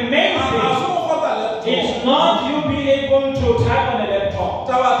 the main thing is not you being able to type on the laptop.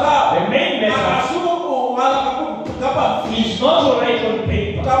 The main matter is not to write on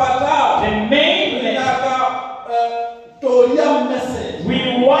paper. The main message, we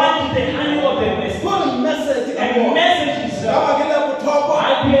want the handle of the message. And the message is I be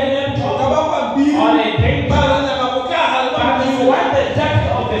a laptop on a paper. But you want the depth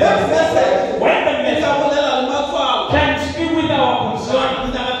of the message. When the message can speak with our concern,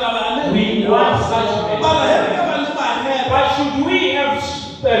 we want such a message. But should we have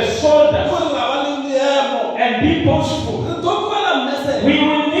shoulders and be boastful, we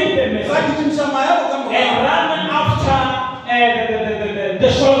will need the message and run after the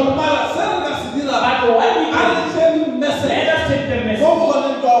shoulder. But when we can, let us take the message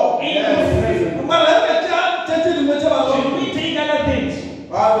into presence. Should we take other things?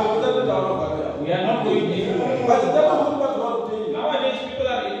 We are not going anywhere. Nowadays people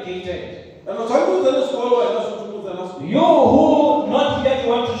are educated. You who not yet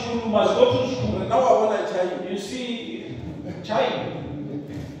want to school must go to school. You see, child.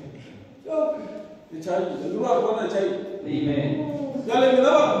 Amen.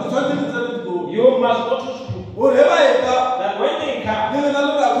 You must go to school. That when they come,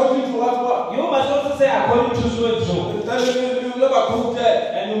 you must also say according to so and so.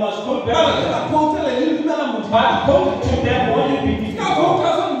 And you must quote them. But quote to them when you believe.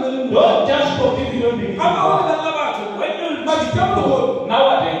 Don't just quote if you don't believe. When you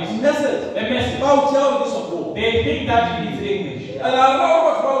nowadays, the message, they think that it is English.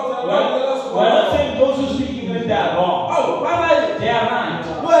 We're not saying those who speak English they are wrong. They are right.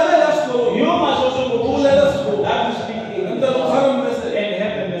 You must also go to that to speak English and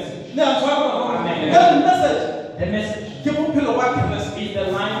have the message. Amen. The message is the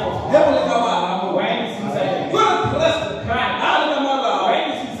line of God. When it's inside you, cry. When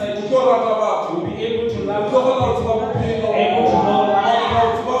it's inside you, you'll be able to love, able to know life,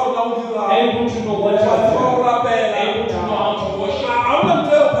 able to know what you are, able to know how to worship.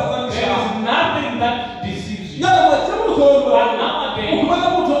 There is nothing that deceives you. But nowadays,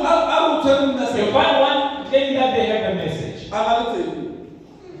 you find one thing that they have a message.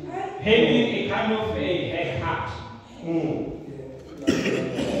 Having a kind of a heart.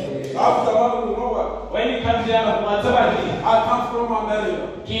 When you come there, I come from America.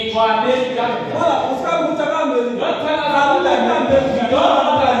 You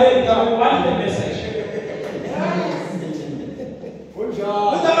don't want the message.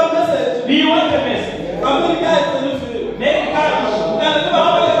 Do you want the message?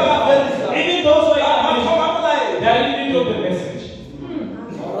 Even those who are they are living of the message.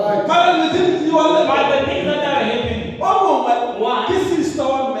 But the things that are happening, one,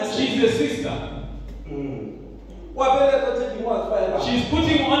 she's the sister. She's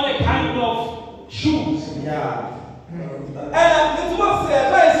putting on a kind of shoes.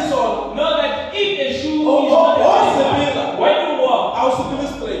 Know that if a shoe is not when you walk,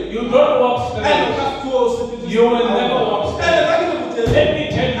 you don't walk straight. You will never walk straight. Let me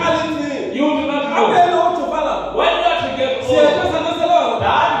tell you, you do not know. When you are to get old,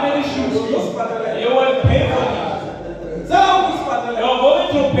 that very shoes, you will pay for it. You are going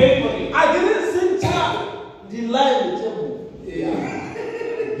to pay for it. I didn't see the line.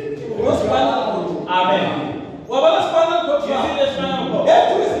 Amen. You see the spinal cord?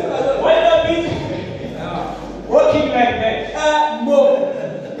 When you're busy working like that,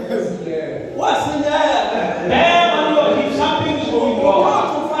 if something is going wrong,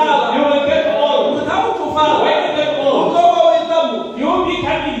 you will get old. When you get old, you will be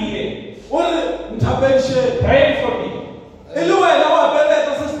coming here. Pray for me.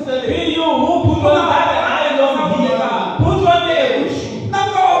 Be you who put on that iron here. Put on the good shoe.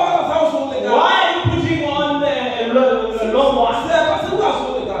 Why are you putting on the long one?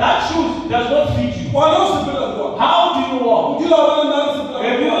 That shoe does not fit you. How do you walk?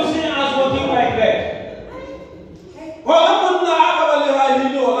 Have you seen us walking like that?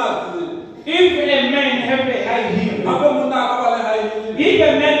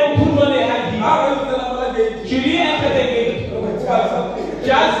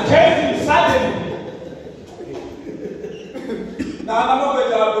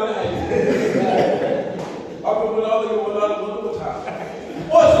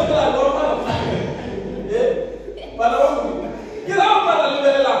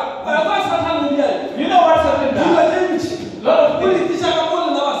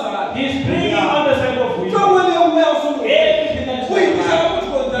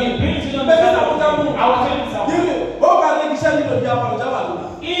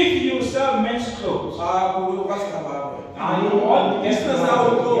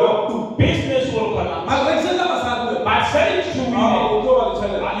 Sell it to women. You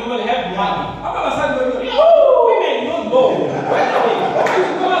You will have money. Women don't go.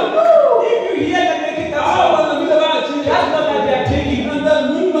 If you hear them making that sound, that's not that they are taking.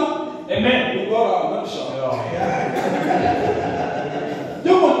 Amen.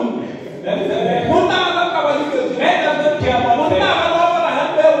 Men don't care about them.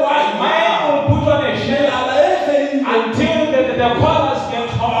 Man will put on a shirt until the callers get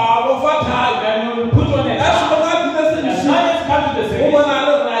home. And you will put on a shirt. As long as come to the service,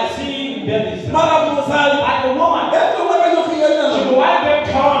 see that is like a woman. She will wipe them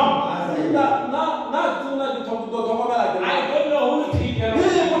down. I don't know who to take care of.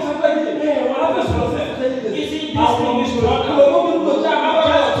 What is the process? You see, this thing is wrong.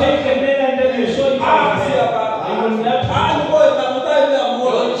 Just take a minute and then you show it.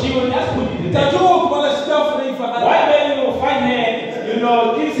 She will just put it in there. Why then you will find her,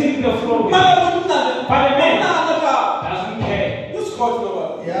 kissing the floor. But the man doesn't care.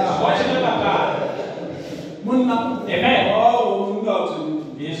 Watching the car. Amen.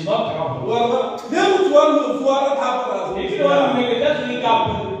 He is not trouble. If you want to make it, just wake up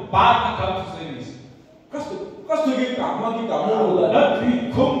and back and come to service. Not be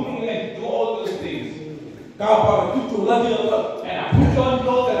cooking and do all those things. And I put on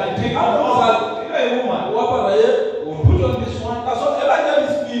clothes and I take off. You're a woman. We'll put on this one.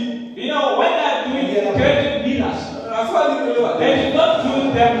 When they're doing credit dinners, they did not do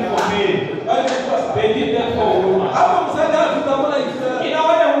them for me. They did them for a woman.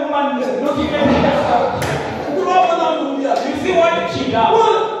 When a woman is looking at herself, you see what she does.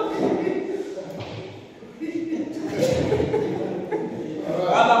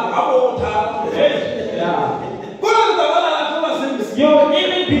 You will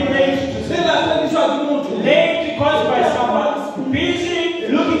even be late to say late caused by someone busy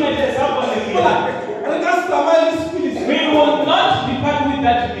looking at yourself on the mirror. We will not depart with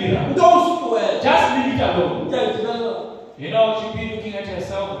that mirror. Just leave it alone. She'll be looking at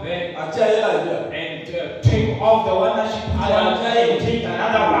herself there and take off the one that she put on and take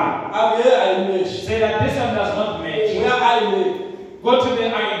another one. Say that this one does not match. Go to the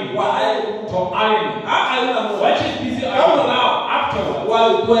iron. To iron. When she's busy ironing now,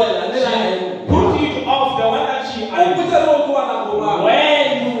 afterwards, put it off the one that she ironed. When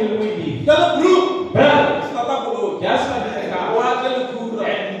you will leave. Brother, just like the car.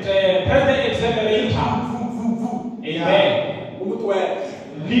 And press the accelerator. Amen.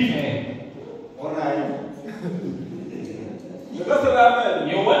 Leave her.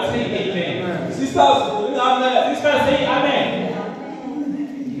 You won't say amen. Sisters say amen.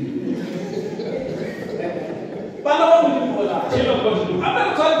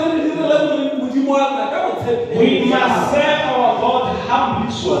 We must serve our God humbly,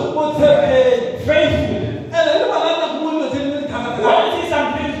 faithfully. When you see some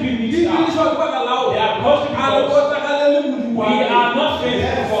things we mix up, they are costing us. We are not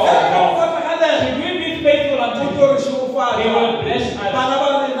faithful for our God. Should we be faithful unto Him? He will bless us.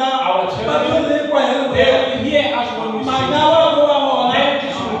 Our children, they will hear us when we speak.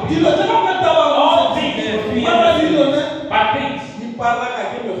 All things will be but things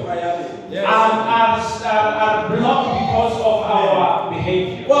are blocked because of our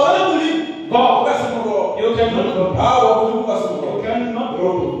behavior. God, you cannot go. You cannot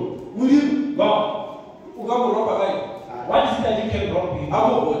go. God, what is it that you can rob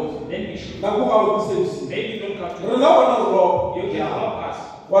people? Then we should. Maybe don't come to us. You can rob us.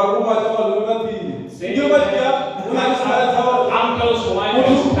 Say uncles, wives,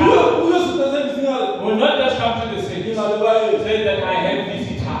 will not just come to the city. Say that I have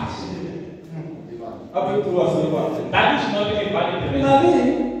visitors. That is not a valid reason.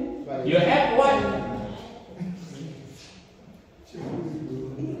 You have what?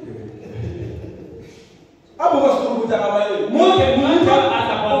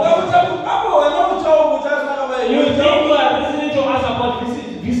 You think you are listening to us about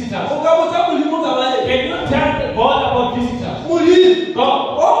visitors? Can you tell God about visitors? God.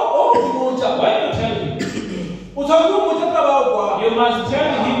 Why you tell him? You must tell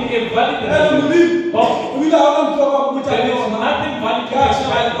him a valid reason. God. There is nothing valid to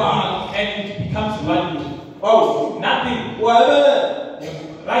explain and it becomes valid. Nothing.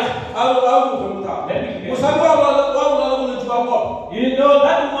 Right? Let me hear. You know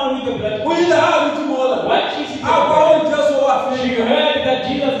that woman with the blood. When she heard that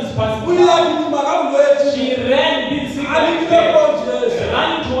Jesus is passing by, she ran this secret,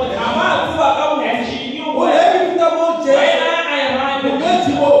 ran towards him, and she knew when I arrive,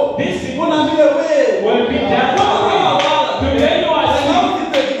 this will be done. Today you are saying,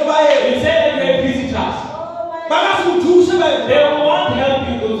 you said that you have visitors.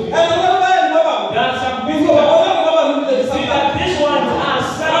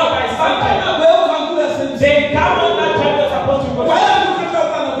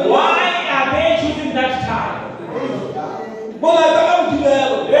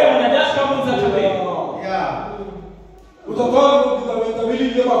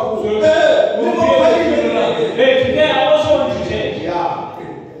 kakhulu. Hey, today I also want to change. Yeah.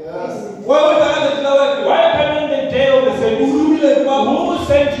 Yes. Why come in the day of the service? Who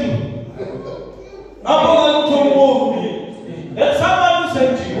sent you? There's someone who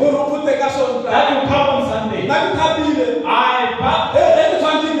sent you. That you come on Sunday.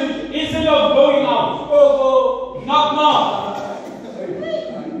 Instead of going out, knock knock.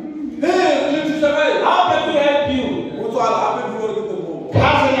 How can we help you?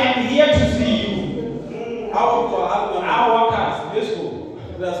 Cousin, I'm here to see you. Our workers, let's go.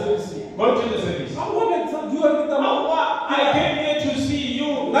 Go to the service. I came here to see you. You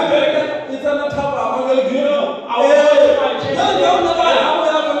know, I want to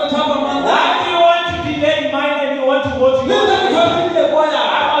why do you want to delay mine and you want to go to yours? I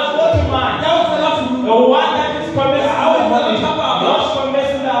must go to mine. The one that is promised our morning, yours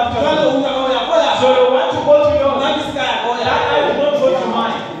promising the afternoon. So you want to go to yours. That I will not go to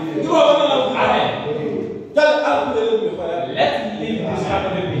mine. Amen. Let's leave this kind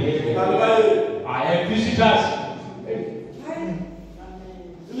of behavior. I have visitors.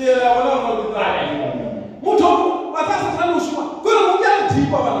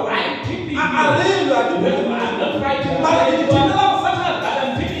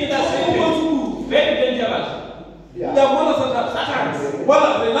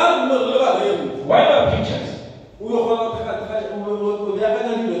 Why are pictures? You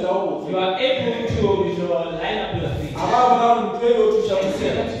are able to line up your things.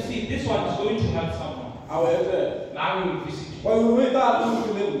 You see, this one is going to help someone. Now we will visit you.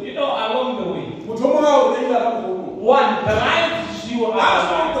 You know, along the way. One drives you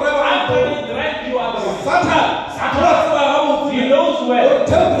out. Drive you out. Satan. He knows where.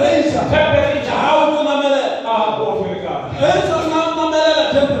 Temperature. How to namele? Oh my God.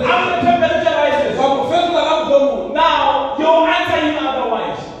 After temperature rises. Now you answer him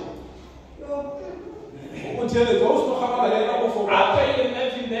otherwise. After you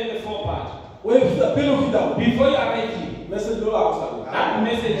imagine then the forepart. Before you are ready, that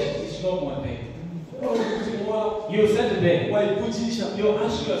message is no more there. You sit there. You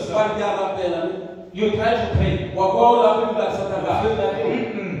ask yourself. You try to pray.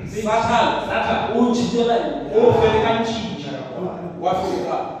 Satan.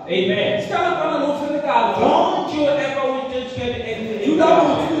 Amen. Don't you ever want to get anything?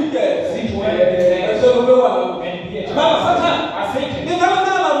 Sit where and be a child. I say to you,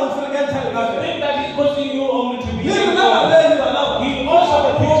 think that is causing you only to be. He also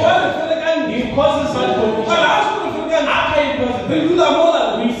the picture. He causes such confusion. After he does it,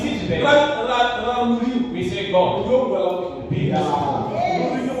 we sit there. We say, God, be God.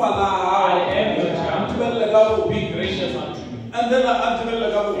 I am your child. Be gracious unto me. And then and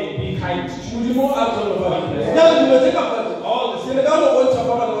be kind to me. All the same.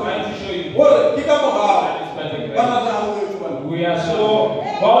 Trying to show you. That is by the grace. We are so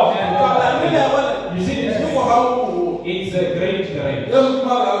God and you see this? It's a great grace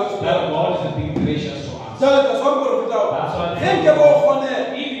that God is being gracious to us. That's why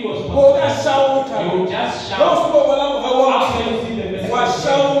if he was possible, you would just shout. After you see the message,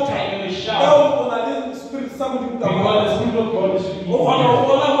 and you shout. Because the Spirit of God is with you. You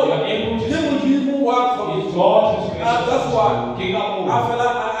are able to see. It's God who's gracious. That's why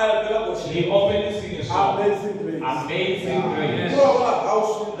he opened sing a song. Amazing grace.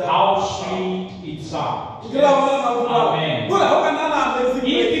 How sweet it sounds. Amen.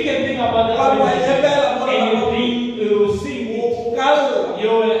 If you can think about that and you think you will sing it, you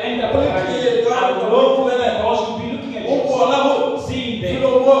will end up crying. And Lord will also be looking at you, seeing them.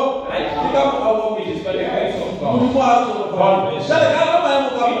 Right? It is by the grace of God. God bless you.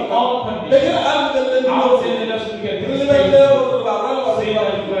 In all conditions, I would say let us look at this. Say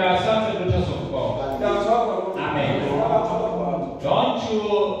that we are sons and daughters of God. Amen. Don't you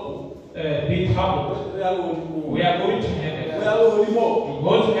be troubled. We are going to heaven. We go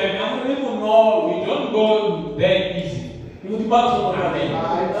to heaven. We don't go there easy. Amen.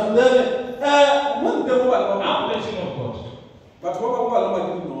 I'm blessing of God.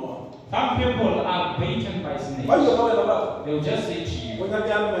 Some people are beaten by snakes. They will just say to you,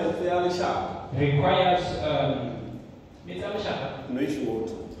 requires no issue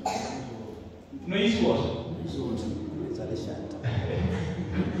water.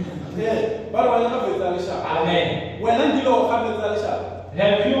 Amen.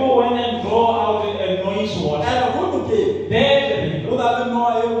 Have you went and draw out a noise water? There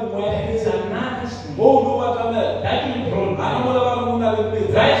is another snake that you draw.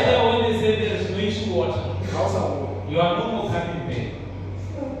 Right there when they say there is no issue water, you are no more coming back.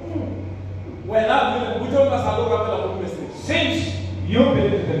 Since you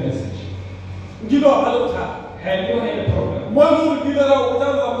believe the Have you had a problem? Moi, nous, nous,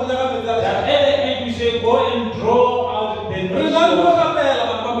 That at the end we say, go and draw out the nation.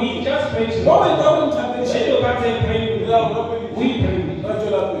 We just pray to God. When you can't say pray with God, we pray with God.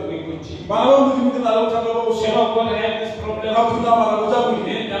 We continue. God had this problem. We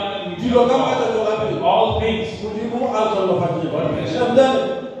bend down and we do all things. And then,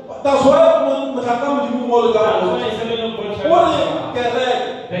 that's why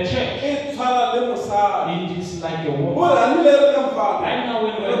the church, it is like a woman. Right now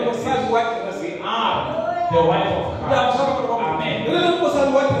when we are the wife of Christ. Amen.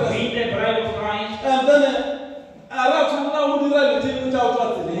 Being the bride of Christ. And then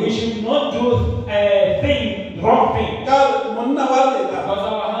we should not do a wrong thing. Because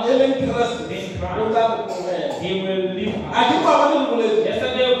our husband in Christ, he will live.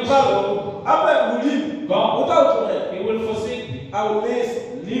 Yesterday we saw God, he will forsake me. I will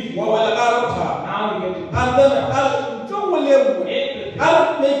leave you. Now we get it. And then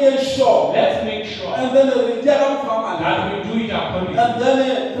I'll make sure. Let's make sure And then that we do it accordingly. and then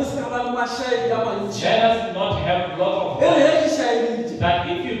Let us not have a lot of that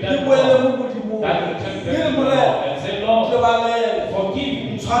if you done wrong, that you turn back to the Lord and say, Lord, forgive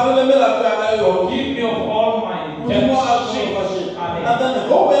me. Forgive me of all my debts. Amen. And then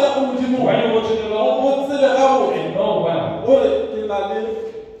When you go to the Lord and know well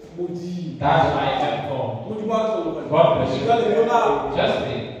that I am God. God bless you. Just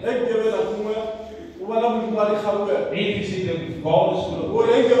think. If you see the God is full of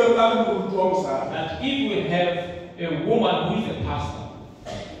grace, and if we have a woman who is a pastor,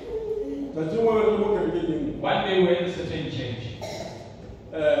 one day we're in a certain church,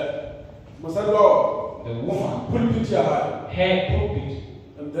 the woman had pulpit.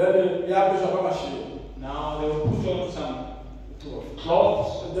 And then Now they will put on some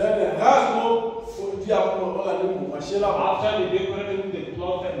clothes. and then has no After they decorated with the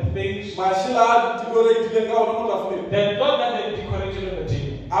cloth and things, they thought that they decorated the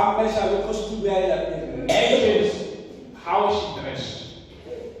table. Actually, how she dressed.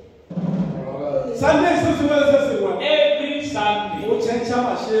 Sunday, Every Sunday,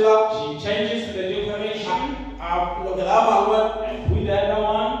 she changes the decoration and put the other one.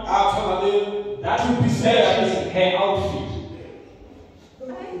 That matches her outfit.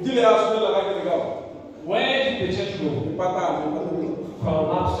 Where did the church go?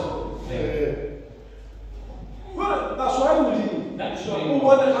 Collapse. That's why That's why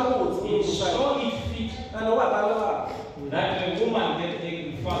it's so it fit that a woman get taken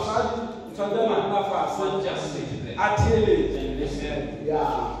fast. Woman just sit there and listen.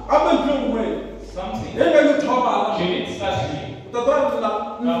 Something. She didn't start here.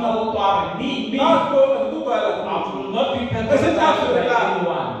 I will not be perfect by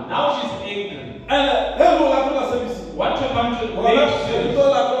anyone. Now she's ignorant. What you come to late service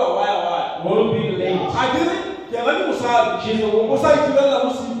will be late. She's a woman.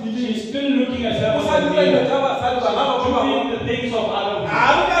 She's still looking at herself as a mirror. Doing the things of other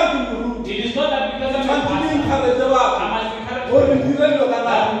people. It is not that because I'm a pastor, I must encourage her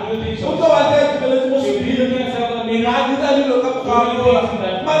that we do things of herself. She'll be looking at herself as a mirror. Doing things in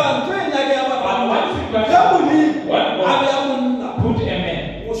that way. But once you got one God, put a man.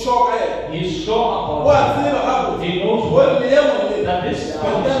 He's sure about it. He knows well that this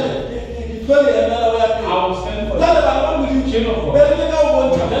person, I will stand for it. Chain of God.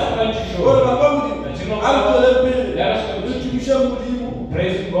 Just trying to show that you know God. Let us continue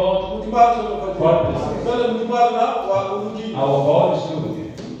praising God. God bless us. Our God is good.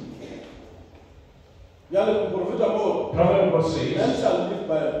 Prophet God says,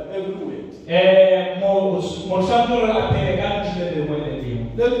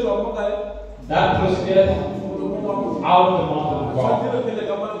 that proceeded out of the mouth of God.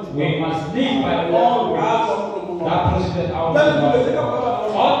 We must live by all words that proceeded out of the mouth of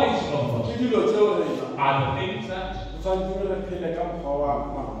God. All things from God are the things that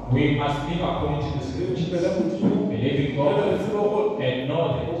we must live according to the scriptures. Believe in God and know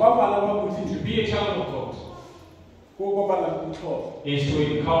that to be a child of God is to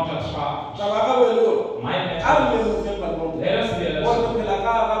encounter trials. My mentality, let us realize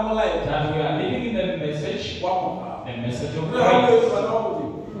that we are living in the message of grace.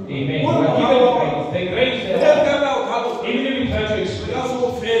 Amen. We are given grace. The grace that even if we try to explain,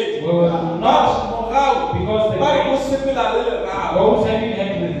 we will not, because the grace goes hand in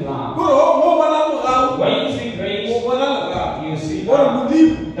hand with love. When you see grace, you see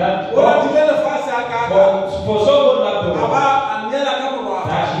that God, for so God loved the world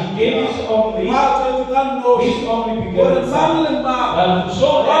that He gave His only begotten Son, that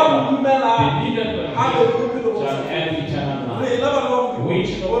whosoever believeth shall have eternal life.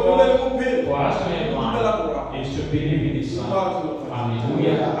 Which the Lord for us to have life is to believe in His Son.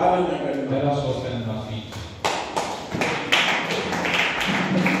 Hallelujah. Let us all stand on our feet.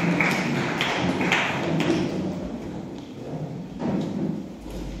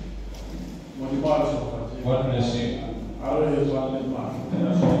 God bless you.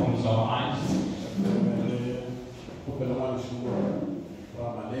 Let us all close our eyes.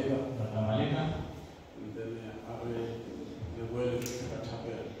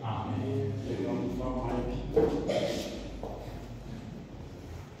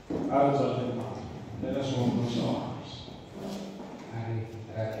 Let us all close our eyes.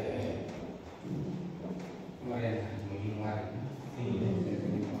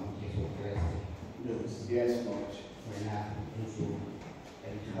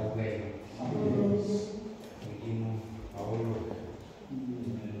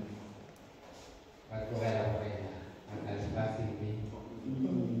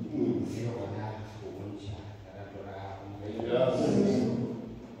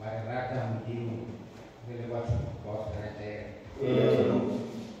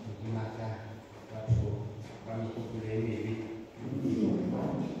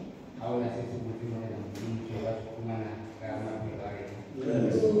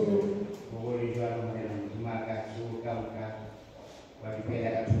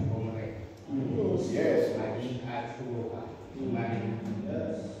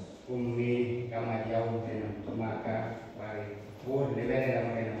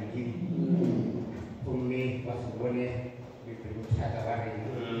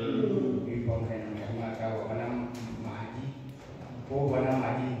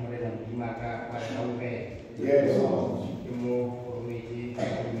 Yes,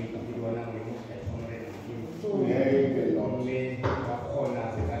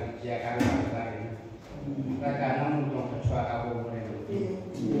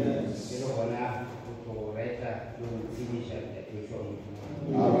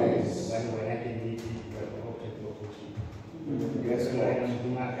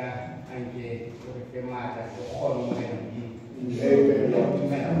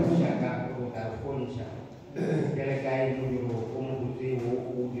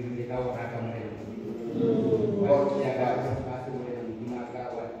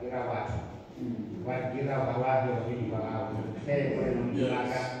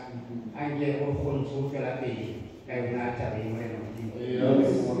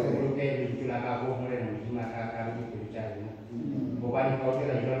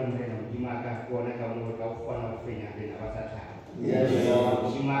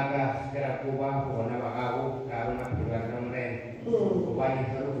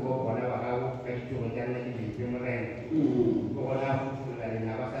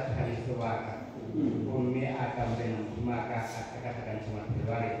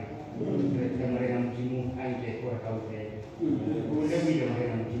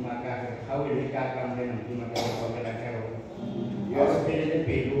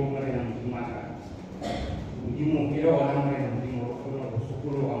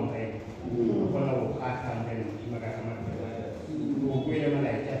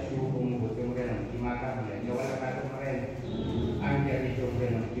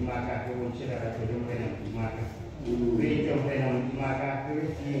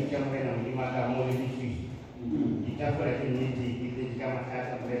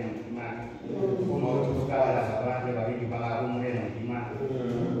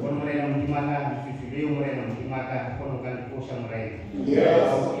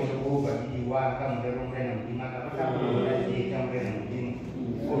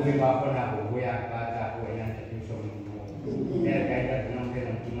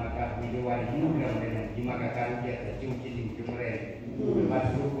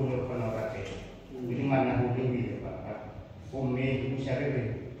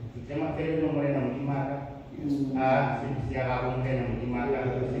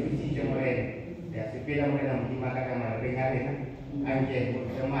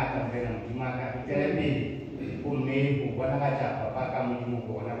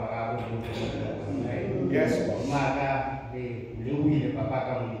 Lord.